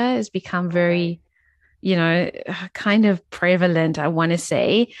culture has become All right. very kind of prevalent, I want to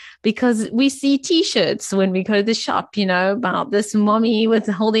say, because we see T-shirts when we go to the shop, about this mommy with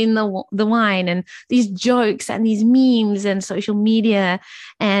holding the wine, and these jokes and these memes and social media,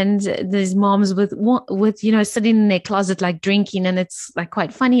 and these moms with sitting in their closet like drinking, and it's like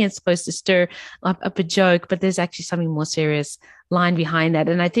quite funny. It's supposed to stir up a joke, but there's actually something more serious line behind that,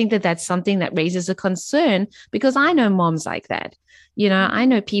 and I think that that's something that raises a concern because I know moms like that. I Mhm.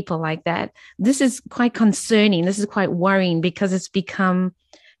 know people like that. This is quite concerning. This is quite worrying because it's become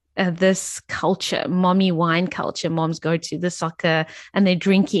this culture, mommy wine culture. Moms go to the soccer and they're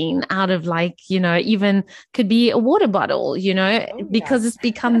drinking out of like, even could be a water bottle, Oh, because it's yes.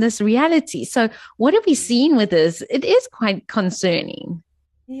 become this reality. So, what have we seen with this? It is quite concerning.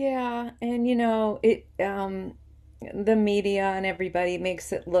 Yeah, and the media and everybody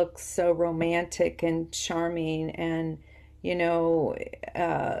makes it look so romantic and charming, and you know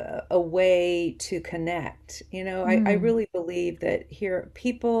a way to connect. I Mm, really believe that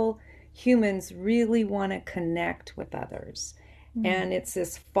humans really want to connect with others, mm, and it's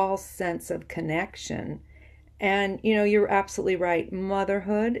this false sense of connection. And, you know, you're absolutely right.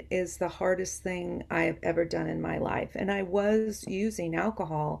 Motherhood is the hardest thing I have ever done in my life. And I was using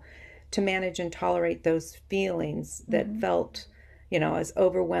alcohol to manage and tolerate those feelings that felt, you know, I was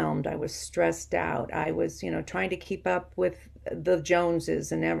overwhelmed. I was stressed out. I was, you know, trying to keep up with the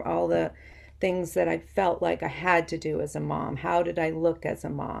Joneses and all the things that I felt like I had to do as a mom. How did I look as a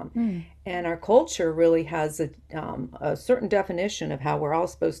mom? And our culture really has a certain definition of how we're all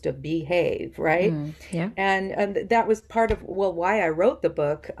supposed to behave, right? Yeah. And that was part of, well, why I wrote the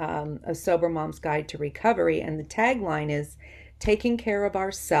book, A Sober Mom's Guide to Recovery. And the tagline is taking care of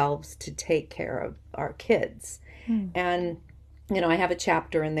ourselves to take care of our kids. And, you know, I have a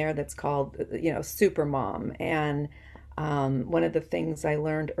chapter in there that's called, you know, Super Mom. And one of the things I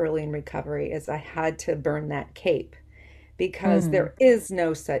learned early in recovery is I had to burn that cape because there is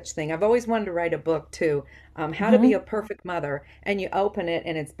no such thing. I've always wanted to write a book too, how to be a perfect mother, and you open it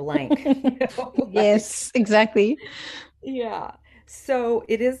and it's blank. You know, Yes, exactly. yeah. So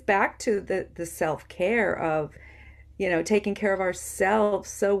it is back to the self-care of, you know, taking care of ourselves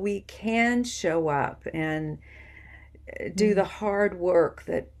so we can show up and do the hard work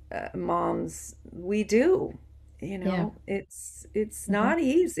that moms we do. You Yeah. know, it's not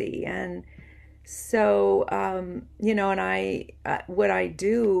easy. And so, you know, and what I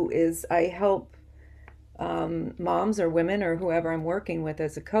do is I help moms or women or whoever I'm working with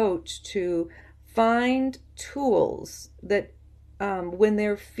as a coach to find tools that when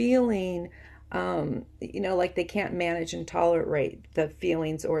they're feeling, you know, like they can't manage and tolerate the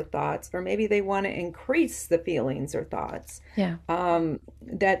feelings or thoughts, or maybe they want to increase the feelings or thoughts, Yeah.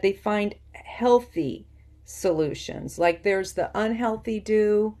 that they find healthy solutions. Like there's the unhealthy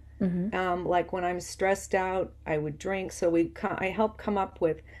do. Like when I'm stressed out, I would drink. So I help come up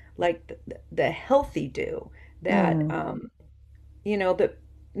with like the healthy do that, you know, that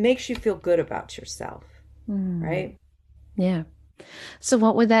makes you feel good about yourself, right? Yeah. So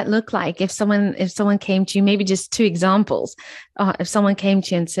what would that look like if someone came to you, maybe just two examples. If someone came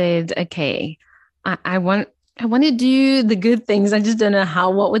to you and said, okay, I want to do the good things. I just don't know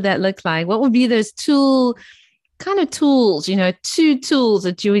how. What would that look like? What would be those tools, you know, two tools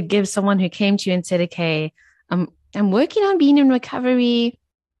that you would give someone who came to you and said, okay, I'm working on being in recovery,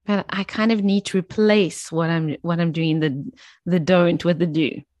 but I kind of need to replace what I'm doing, the don't with the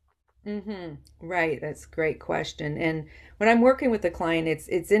do. Right, that's a great question. And when I'm working with a client,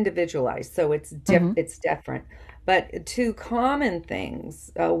 it's individualized, so Mm-hmm. it's different. But two common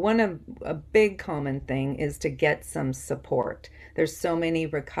things, one of a big common thing is to get some support. There's so many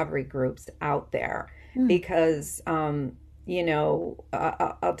recovery groups out there because you know,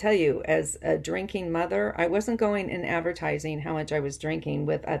 I'll tell you, as a drinking mother, I wasn't going and advertising how much I was drinking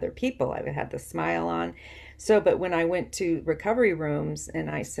with other people. I had the smile on. So, but when I went to recovery rooms and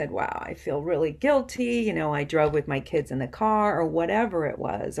I said, wow, I feel really guilty, you know, I drove with my kids in the car or whatever it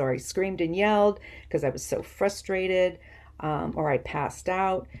was, or I screamed and yelled because I was so frustrated, or I passed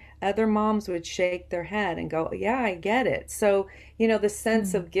out, other moms would shake their head and go, yeah, I get it. So, you know, the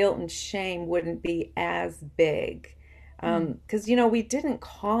sense of guilt and shame wouldn't be as big. Because, you know, we didn't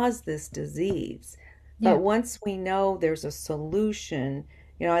cause this disease. But Yeah. once we know there's a solution,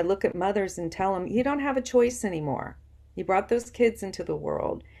 you know, I look at mothers and tell them, you don't have a choice anymore. You brought those kids into the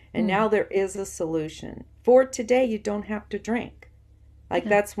world, and now there is a solution. For today, you don't have to drink. Like Yeah.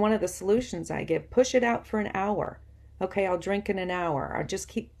 that's one of the solutions I give. Push it out for an hour. Okay, I'll drink in an hour. I'll just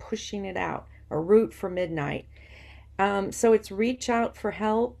keep pushing it out. Or root for midnight. So it's reach out for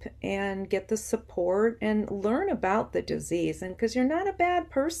help and get the support and learn about the disease. And because you're not a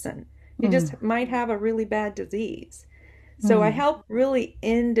bad person, you Mm, just might have a really bad disease. So I mm, help really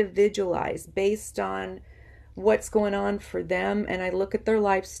individualize based on what's going on for them. And I look at their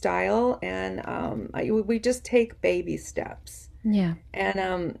lifestyle and we just take baby steps. yeah.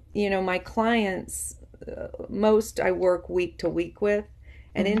 And, you know, my clients, most I work week to week with.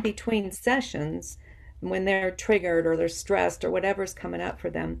 And in between sessions, when they're triggered or they're stressed or whatever's coming up for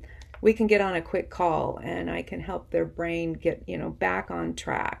them, we can get on a quick call and I can help their brain get, you know, back on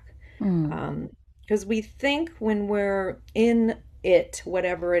track. Mm, Because we think when we're in it,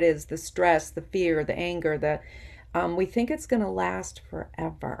 whatever it is, the stress, the fear, the anger, we think it's going to last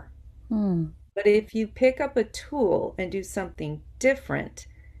forever. mm, But if you pick up a tool and do something different,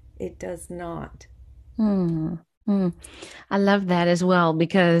 it does not. mm, mm. I love that as well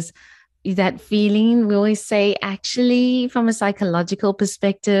because that feeling, we always say, actually, from a psychological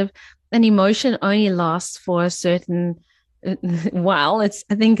perspective, an emotion only lasts for a certain while. It's,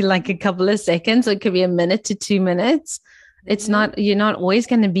 I think, like a couple of seconds, or it could be a minute to 2 minutes. It's Hmm. not, you're not always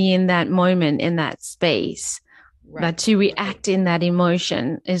going to be in that moment, in that space. But Right, to right. react in that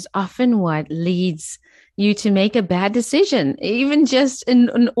emotion is often what leads you to make a bad decision, even just in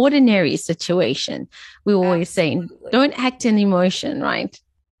an ordinary situation. We always saying, Absolutely. don't act in emotion, right?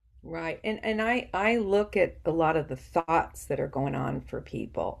 Right. And I look at a lot of the thoughts that are going on for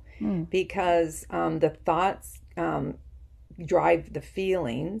people Mm, because the thoughts drive the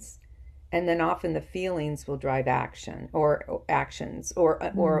feelings, and then often the feelings will drive action or actions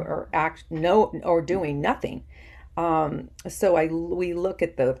mm, or act no or doing nothing. So we look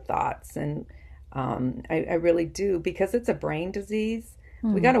at the thoughts, and I really do, because it's a brain disease.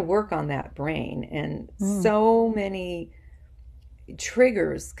 We got mm, to work on that brain, and mm. so many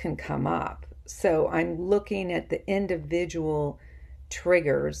triggers can come up. So I'm looking at the individual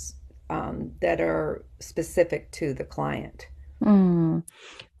triggers that are specific to the client. Mm.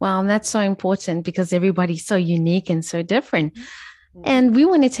 Wow, that's so important because everybody's so unique and so different. Mhm. And we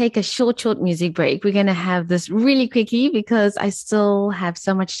want to take a short music break. We're going to have this really quickly because I still have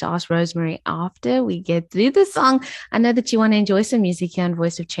so much to ask Rosemary after we get through the song. I know that you want to enjoy some music here on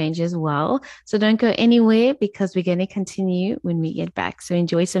Voice of Change as well. So don't go anywhere because we're going to continue when we get back. So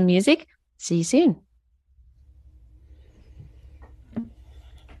enjoy some music. See you soon.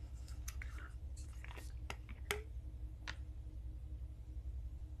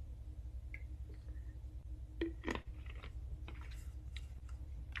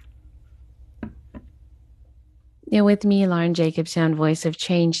 You're with me, Lauren Jacobson, Voice of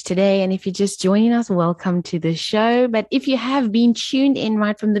Change today. And if you're just joining us, welcome to the show. But if you have been tuned in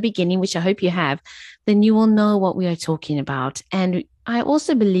right from the beginning, which I hope you have, then you will know what we are talking about. And I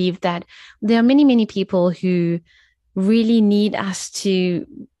also believe that there are many, many people who really need us to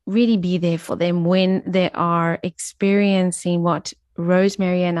really be there for them when they are experiencing what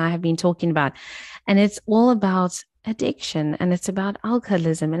Rosemary and I have been talking about. And it's all about addiction, and it's about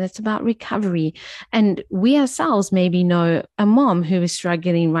alcoholism, and it's about recovery. And we ourselves maybe know a mom who is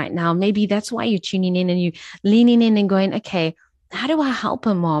struggling right now. Maybe that's why you're tuning in and you leaning in and going, okay, how do I help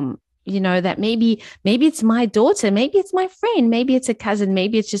a mom? You know, that maybe it's my daughter, maybe it's my friend, maybe it's a cousin,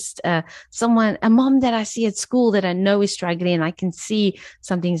 maybe it's just someone, a mom that I see at school that I know is struggling and I can see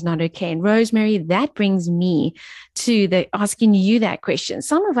something's not okay. And Rosemary, that brings me to the asking you that question.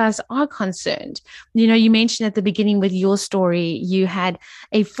 Some of us are concerned. You know, you mentioned at the beginning with your story, you had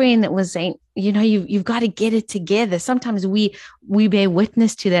a friend that was saying, you know, you've got to get it together. Sometimes we bear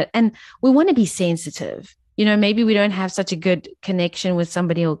witness to that, and we want to be sensitive. You know, maybe we don't have such a good connection with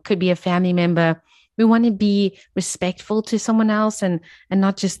somebody, or could be a family member. We want to be respectful to someone else, and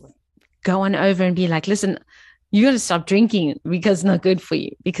not just go on over and be like, listen, you got to stop drinking because it's not good for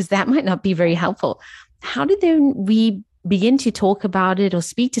you, because that might not be very helpful. How did then we begin to talk about it or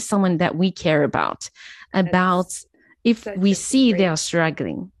speak to someone that we care about That's if such we a see great they're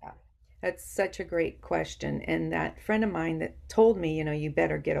struggling? Yeah. That's such a great question. And that friend of mine that told me, you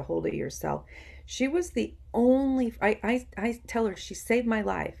better get a hold of yourself. She was the only, I tell her she saved my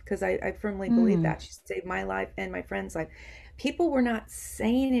life, because I firmly believe Mm, that. She saved my life and my friend's life. People were not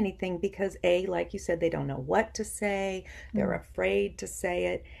saying anything because, A, like you said, they don't know what to say. They're mm, afraid to say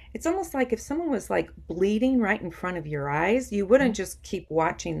it. It's almost like if someone was like bleeding right in front of your eyes, you wouldn't mm. just keep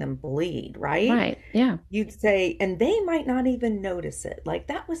watching them bleed, right? Right. Yeah. You'd say, and they might not even notice it. Like,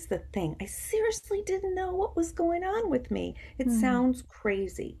 that was the thing. I seriously didn't know what was going on with me. It Mm, sounds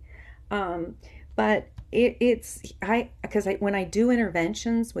crazy. Um, but because when I do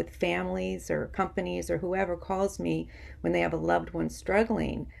interventions with families or companies or whoever calls me when they have a loved one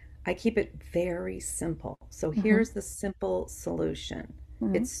struggling, I keep it very simple. So mhm, here's the simple solution.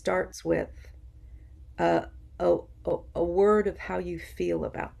 It mhm, starts with a, a word of how you feel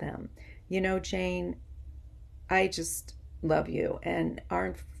about them. Jane, I just love you, and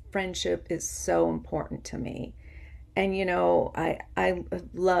our friendship is so important to me. And I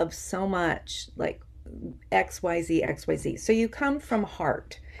love so much, like XYZ XYZ. So you come from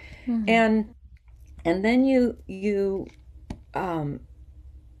heart, mhm, and then you um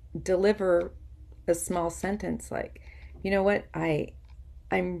deliver a small sentence like, you know what,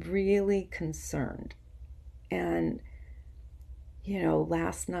 I'm really concerned, and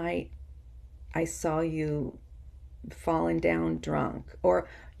last night I saw you fallen down drunk. Or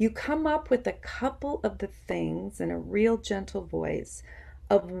you come up with a couple of the things in a real gentle voice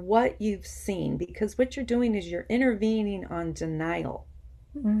of what you've seen, because what you're doing is you're intervening on denial.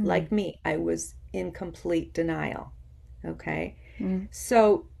 mm, Like me, I was in complete denial. Okay. mm,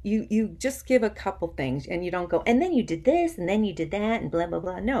 So you just give a couple things, and you don't go, and then you did this and then you did that and blah blah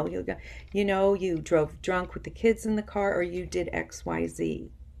blah. No, you go, you drove drunk with the kids in the car, or you did XYZ.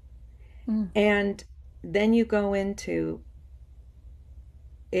 mm. And then you go into,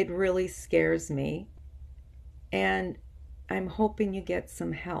 it really scares me, and I'm hoping you get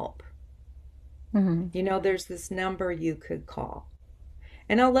some help. Mm-hmm. You know, there's this number you could call.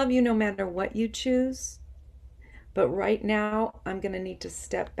 And I'll love you no matter what you choose. But right now, I'm going to need to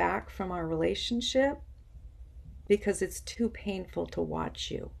step back from our relationship because it's too painful to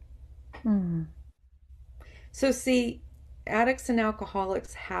watch you. Mm-hmm. So, see, addicts and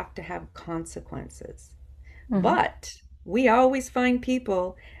alcoholics have to have consequences. Mm-hmm. But we always find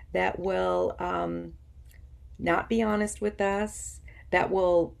people that will not be honest with us, that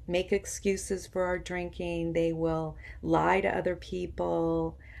will make excuses for our drinking. They will lie to other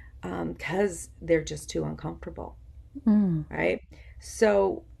people because they're just too uncomfortable, Mm-hmm. right?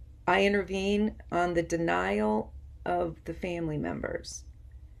 So I intervene on the denial of the family members.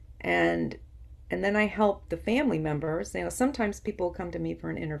 And and then I help the family members. You know, sometimes people come to me for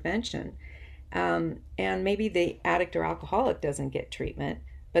an intervention, and maybe the addict or alcoholic doesn't get treatment,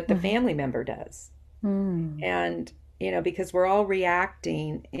 but the Mm-hmm. family member does. Mm-hmm. And, you know, because we're all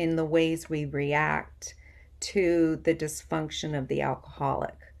reacting in the ways we react to the dysfunction of the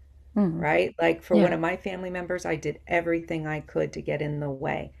alcoholic, Mm-hmm. right? Like for one Yeah. of my family members, I did everything I could to get in the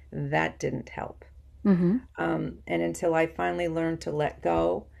way. That didn't help. Mm-hmm. And until I finally learned to let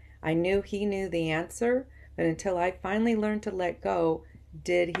go, I knew he knew the answer, but until I finally learned to let go,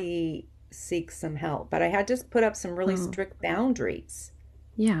 did he seek some help. But I had to put up some really Mm. strict boundaries.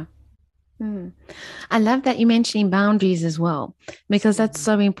 Yeah. Mm. I love that you're mentioning boundaries as well, because that's Mhm.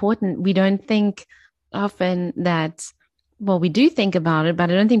 so important. We don't think often that, well, we do think about it,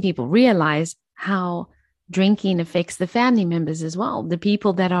 but I don't think people realize how drinking affects the family members as well, the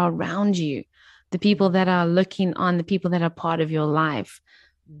people that are around you, the people that Mhm. are looking on, the people that are part of your life.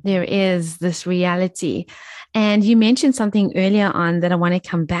 There Mhm. is this reality. And you mentioned something earlier on that I want to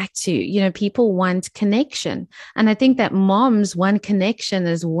come back to. You know, people want connection. And I think that moms want connection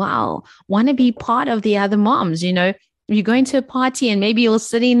as well, want to be part of the other moms. You know, you're going to a party and maybe you're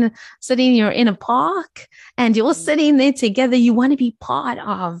sitting, you're in a park and you're Mhm. sitting there together. You want to be part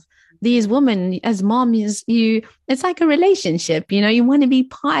of these Yeah. women as moms. It's like a relationship, you know, you want to be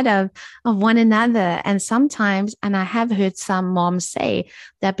part of one another. And sometimes, and I have heard some moms say,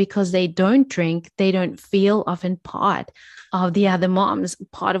 that because they don't drink, they don't feel often part of the other moms,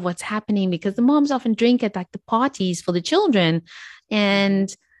 part of what's happening, because the moms often drink at like the parties for the children. Mhm.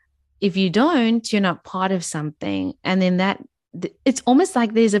 And if you don't, you're not part of something. And then it's almost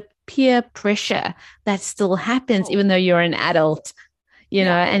like there's a peer pressure that still happens, Oh, even though you're an adult, you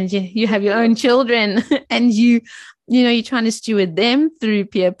know, yeah. and you For have your own sure. children and you know, you're trying to steward them through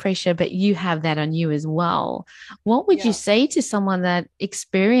peer pressure, but you have that on you as well. What would you Yeah. say to someone that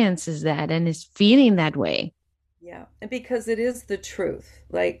experiences that and is feeling that way? Yeah. And because it is the truth.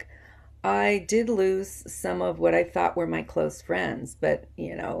 Like, I did lose some of what I thought were my close friends, but,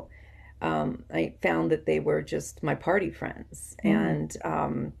 you know, I found that they were just my party friends. Mm,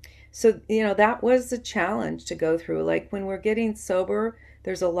 And so, you know, that was a challenge to go through. Like, when we're getting sober,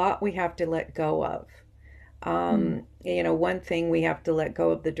 there's a lot we have to let go of. mm, You know, one thing we have to let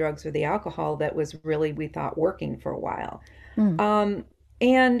go of the drugs or the alcohol that was really, we thought, working for a while. mm, Um,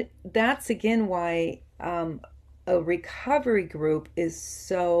 and that's again why a recovery group is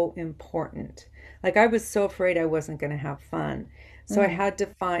so important. Like, I was so afraid I wasn't going to have fun. So I mm, had to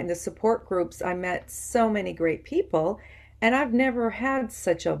find the support groups. I met so many great people, and I've never had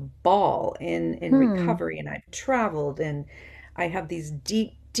such a ball in mm, recovery. And I've traveled, and I have these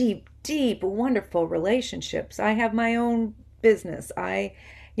deep, deep, deep, wonderful relationships. I have my own business. I,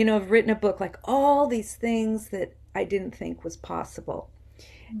 you know, have written a book, like all these things that I didn't think was possible.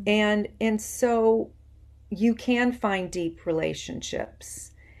 And so you can find deep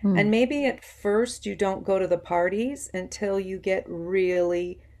relationships. mm, And maybe at first you don't go to the parties until you get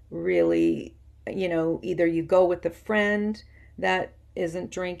really, really, you know, either you go with a friend that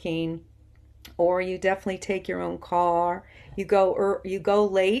isn't drinking, or you definitely take your own car. You go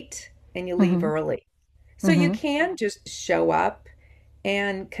late and you leave mhm, early. So you mhm, can just show up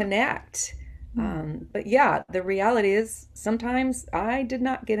and connect. mm. But yeah, the reality is sometimes I did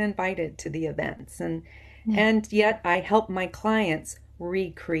not get invited to the events, Yeah. and yet I help my clients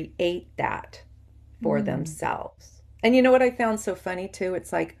recreate that for Mm. themselves. And you know what I found so funny too?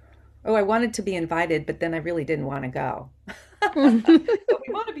 It's like, oh, I wanted to be invited, but then I really didn't want to go. But we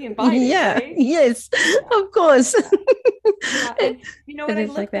want to be invited, Yeah, right? yes, Yeah. of course. Yeah, It, and you know it what? I is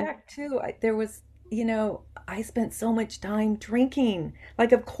like look that. back too. There was, you know, I spent so much time drinking.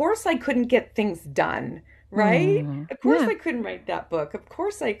 Like, of course, I couldn't get things done, right? Mm. Of course, Yeah. I couldn't write that book. Of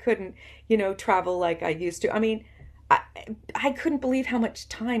course, I couldn't, you know, travel like I used to. I mean, I, I couldn't believe how much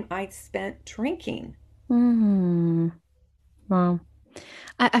time I spent drinking. Mm. Wow.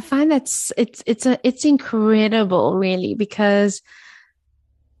 I find it's incredible, really, because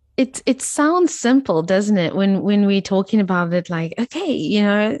it sounds simple, doesn't it? When we're talking about it, like,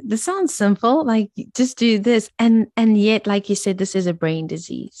 okay, this sounds simple, like just do this. And yet, like you said, this is a brain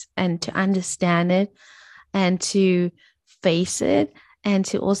disease. And to understand it and to face it and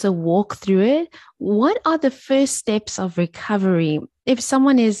to also walk through it, what are the first steps of recovery? If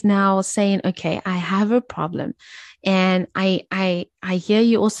someone is now saying, okay, I have a problem, and I hear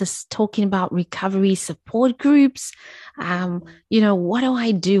you also talking about recovery support groups. What do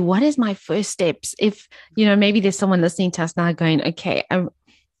I do? What is my first steps? If, maybe there's someone listening to us now going, okay,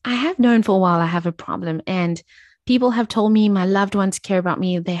 I have known for a while I have a problem, and people have told me, my loved ones care about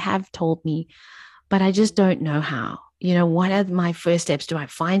me. They have told me, but I just don't know how. What are my first steps? Do I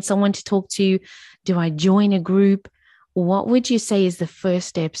find someone to talk to? Do I join a group? What would you say is the first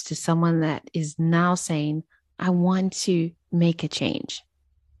steps to someone that is now saying, I want to make a change?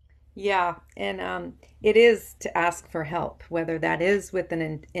 Yeah, and it is to ask for help, whether that is with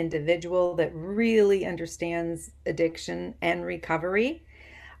an individual that really understands addiction and recovery,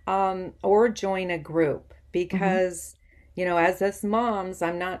 or join a group. Mm-hmm. Because, as us moms,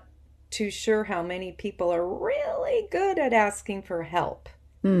 I'm not too sure how many people are really good at asking for help,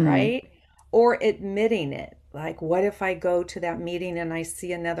 Mm. right? Or admitting it. Like, what if I go to that meeting and I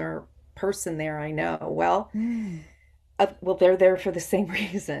see another person there I know? Mm. Well, they're there for the same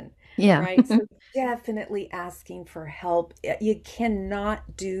reason, Yeah. right? So definitely asking for help. You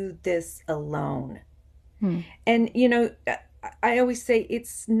cannot do this alone. Mm. And, I always say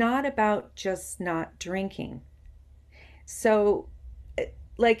it's not about just not drinking. So,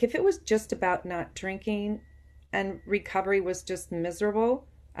 like, if it was just about not drinking and recovery was just miserable,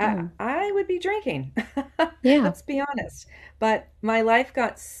 Mm. I would be drinking. Yeah. Let's be honest. But my life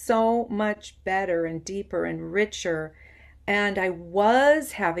got so much better and deeper and richer, and I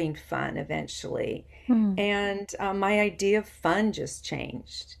was having fun eventually. Mm. And my idea of fun just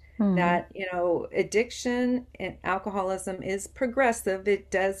changed. Mm. That, addiction and alcoholism is progressive. It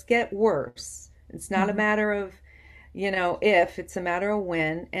does get worse. It's not a Mm. matter of, if, it's a matter of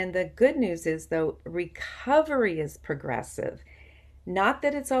when. And the good news is, though, recovery is progressive. Not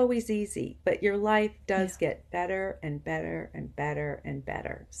that it's always easy, but your life Yeah. does get better and better and better and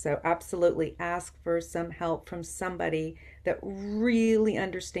better. So, absolutely ask for some help from somebody that really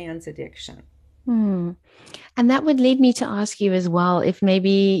understands addiction. Mm. And that would lead me to ask you as well, if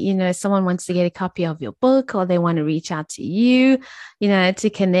maybe, someone wants to get a copy of your book, or they want to reach out to you, to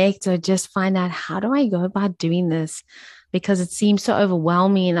connect or just find out, how do I go about doing this? Because it seems so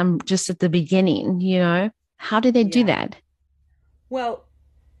overwhelming and I'm just at the beginning, how do they do Yeah. that? Well,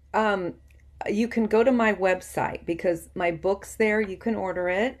 um, you can go to my website because my book's there. You can order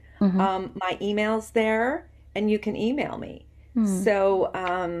it. Mm-hmm. My email's there, and you can email me. Mm. So,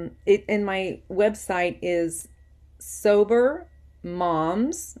 and my website is Sober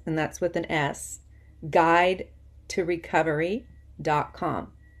Moms, and that's with an S, Guide to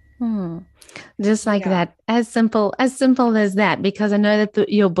Recovery.com. Hmm. Just like Yeah. that, as simple as that, because I know that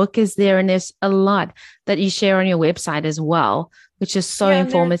your book is there and there's a lot that you share on your website as well, which is so Yeah, and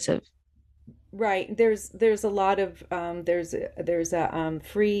informative. right. There's a lot of there's a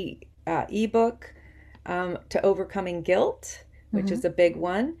free ebook to overcoming guilt, which Mm-hmm. is a big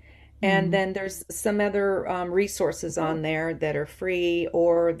one. And Mm. then there's some other resources on there that are free,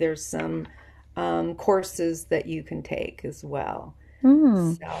 or there's some courses that you can take as well.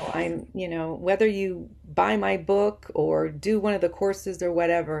 Mm. So whether you buy my book or do one of the courses or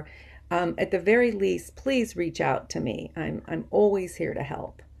whatever, at the very least, please reach out to me. I'm always here to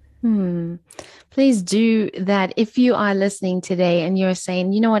help. Hmm. Please do that. If you are listening today and you're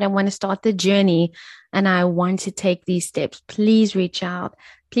saying, you know what, I want to start the journey and I want to take these steps, please reach out.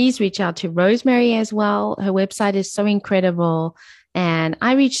 Please reach out to Rosemary as well. Her website is so incredible. And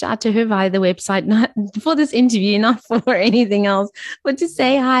I reached out to her via the website, not for this interview, not for anything else, but to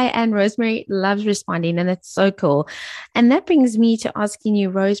say hi. And Rosemary loves responding, and it's so cool. And that brings me to asking you,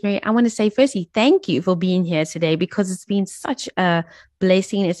 Rosemary, I want to say, firstly, thank you for being here today, because it's been such a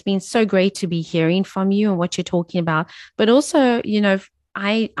blessing. It's been so great to be hearing from you and what you're talking about. But also,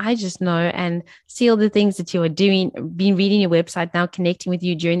 I just know and see all the things that you are doing, been reading your website now, connecting with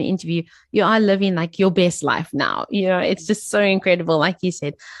you during the interview. You are living like your best life now. It's just so incredible. Like you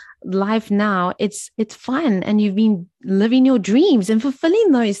said, life now, it's fun, and you've been living your dreams and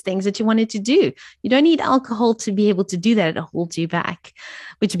fulfilling those things that you wanted to do. You don't need alcohol to be able to do that. It holds you back.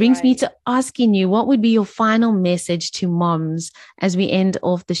 Which brings me Right. to asking you, what would be your final message to moms as we end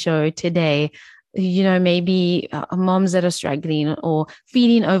off the show today? Maybe moms that are struggling or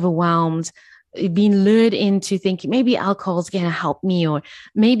feeling overwhelmed, being lured into thinking maybe alcohol is going to help me, or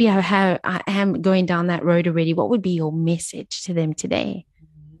maybe I am going down that road already. What would be your message to them today?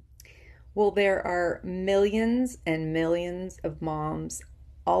 Well, there are millions and millions of moms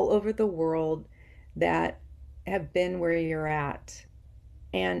all over the world that have been where you're at.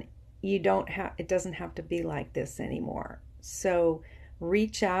 And you don't have, it doesn't have to be like this anymore. So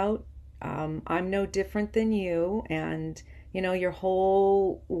reach out. I'm no different than you. And, your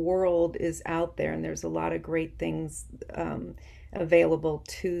whole world is out there, and there's a lot of great things available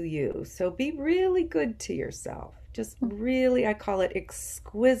to you. So be really good to yourself. Just really, I call it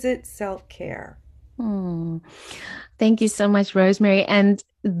exquisite self-care. Hmm. Thank you so much, Rosemary. And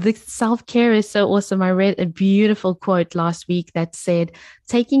the self-care is so awesome. I read a beautiful quote last week that said,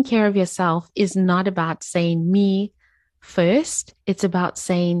 taking care of yourself is not about saying me first, it's about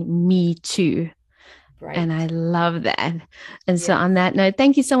saying me too. And I Right. love that. And so, Yes. on that note,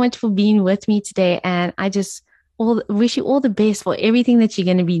 thank you so much for being with me today. And I just wish you all the best for everything that you're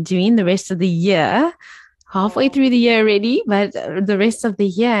going to be doing the rest of the year. Halfway Oh, through the year already, but the rest of the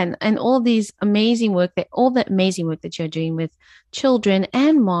year, and all these amazing work that all the amazing work that you're doing with children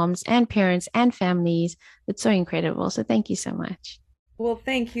and moms and parents and families. It's so incredible. So thank you so much. well,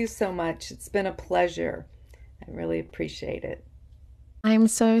 thank you so much. It's been a pleasure. I really appreciate it. I'm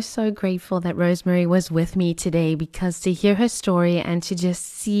so, so grateful that Rosemary was with me today, because to hear her story and to just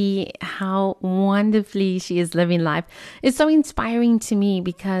see how wonderfully she is living life is so inspiring to me,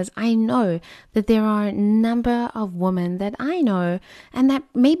 because I know that there are a number of women that I know and that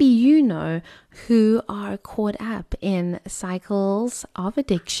maybe you know who are caught up in cycles of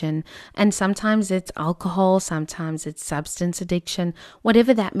addiction. And sometimes it's alcohol, sometimes it's substance addiction,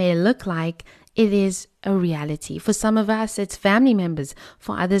 whatever that may look like. It is a reality. For some of us, it's family members.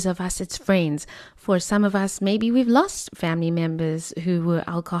 For others of us, it's friends. For some of us, maybe we've lost family members who were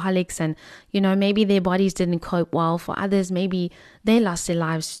alcoholics, and, maybe their bodies didn't cope well. For others, maybe they lost their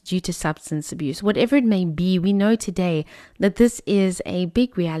lives due to substance abuse. Whatever it may be, we know today that this is a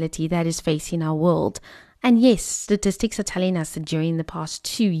big reality that is facing our world. And yes, statistics are telling us that during the past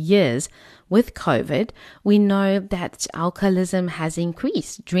 2 years with COVID, we know that alcoholism has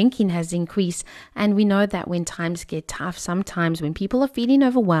increased, drinking has increased, and we know that when times get tough, sometimes when people are feeling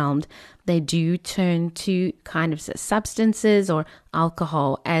overwhelmed, they do turn to kind of substances or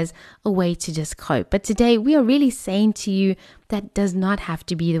alcohol as a way to just cope. But today we are really saying to you that does not have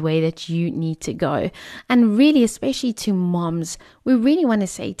to be the way that you need to go. And really, especially to moms, we really want to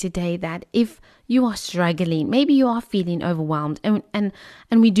say today that if you are struggling, maybe you are feeling overwhelmed, and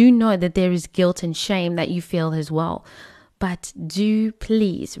we do know that there is guilt and shame that you feel as well. But do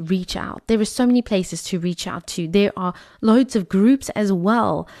please reach out. There are so many places to reach out to. There are loads of groups as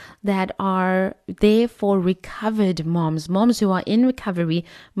well that are there for recovered moms, moms who are in recovery,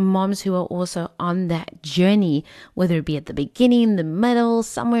 moms who are also on that journey, whether it be at the beginning, the middle,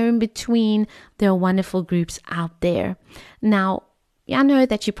 somewhere in between. There are wonderful groups out there. Now, I know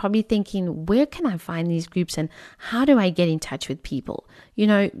that you're probably thinking, where can I find these groups and how do I get in touch with people?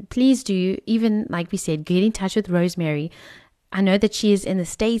 Please do, even like we said, get in touch with Rosemary. I know that she is in the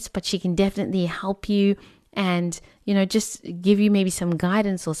States, but she can definitely help you and, just give you maybe some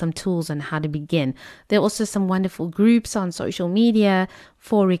guidance or some tools on how to begin. There are also some wonderful groups on social media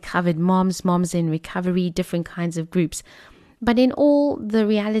for recovered moms, moms in recovery, different kinds of groups. But in all, the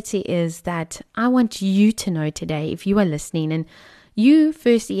reality is that I want you to know today, if you are listening and you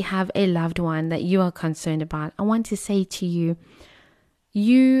firstly have a loved one that you are concerned about, I want to say to you,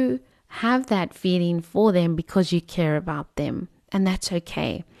 you have that feeling for them because you care about them, and that's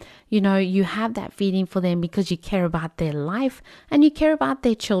okay. You have that feeling for them because you care about their life and you care about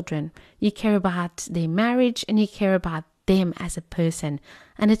their children. You care about their marriage and you care about them as a person,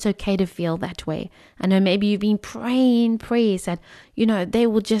 and it's okay to feel that way. I know maybe you've been praying prayers that they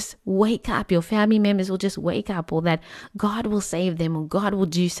will just wake up, your family members will just wake up, or that God will save them or God will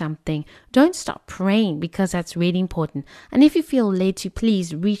do something. Don't stop praying, because that's really important. And if you feel led to,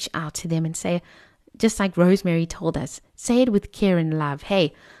 please reach out to them and say, just like Rosemary told us, say it with care and love.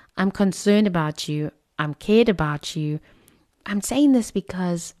 Hey, I'm concerned about you, I'm cared about you. I'm saying this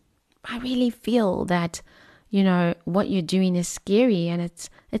because I really feel that what you're doing is scary and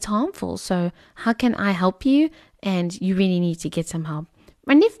it's harmful. So how can I help you? And you really need to get some help.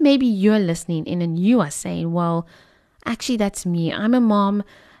 And if maybe you're listening in and you are saying, well, actually, that's me. I'm a mom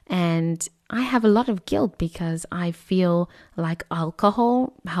and I have a lot of guilt because I feel like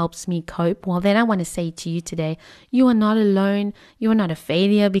alcohol helps me cope. Well, then I want to say to you today, you are not alone. You are not a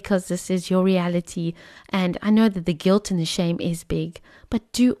failure, because this is your reality. And I know that the guilt and the shame is big, but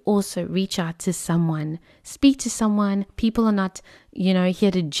do also reach out to someone. Speak to someone. People are not,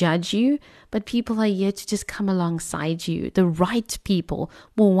 here to judge you, but people are here to just come alongside you. The right people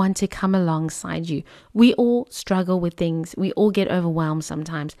will want to come alongside you. We all struggle with things. We all get overwhelmed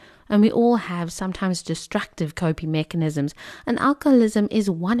sometimes. And we all have sometimes destructive coping mechanisms. And alcoholism is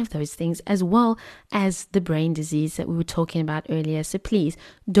one of those things, as well as the brain disease that we were talking about earlier. So please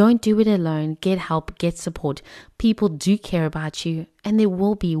don't do it alone. Get help, get support. People do care about you, and there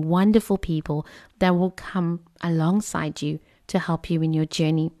will be wonderful people that will come alongside you to help you in your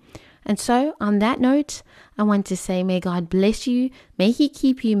journey. And so on that note, I want to say, may God bless you. May He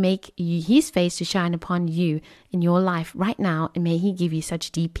keep you, make His face to shine upon you in your life right now. And may He give you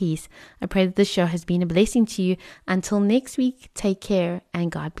such deep peace. I pray that this show has been a blessing to you. Until next week, take care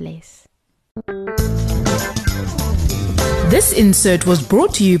and God bless. This insert was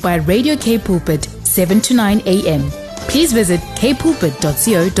brought to you by Radio K Pulpit, 7 to 9 a.m. Please visit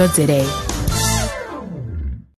kpulpit.co.za.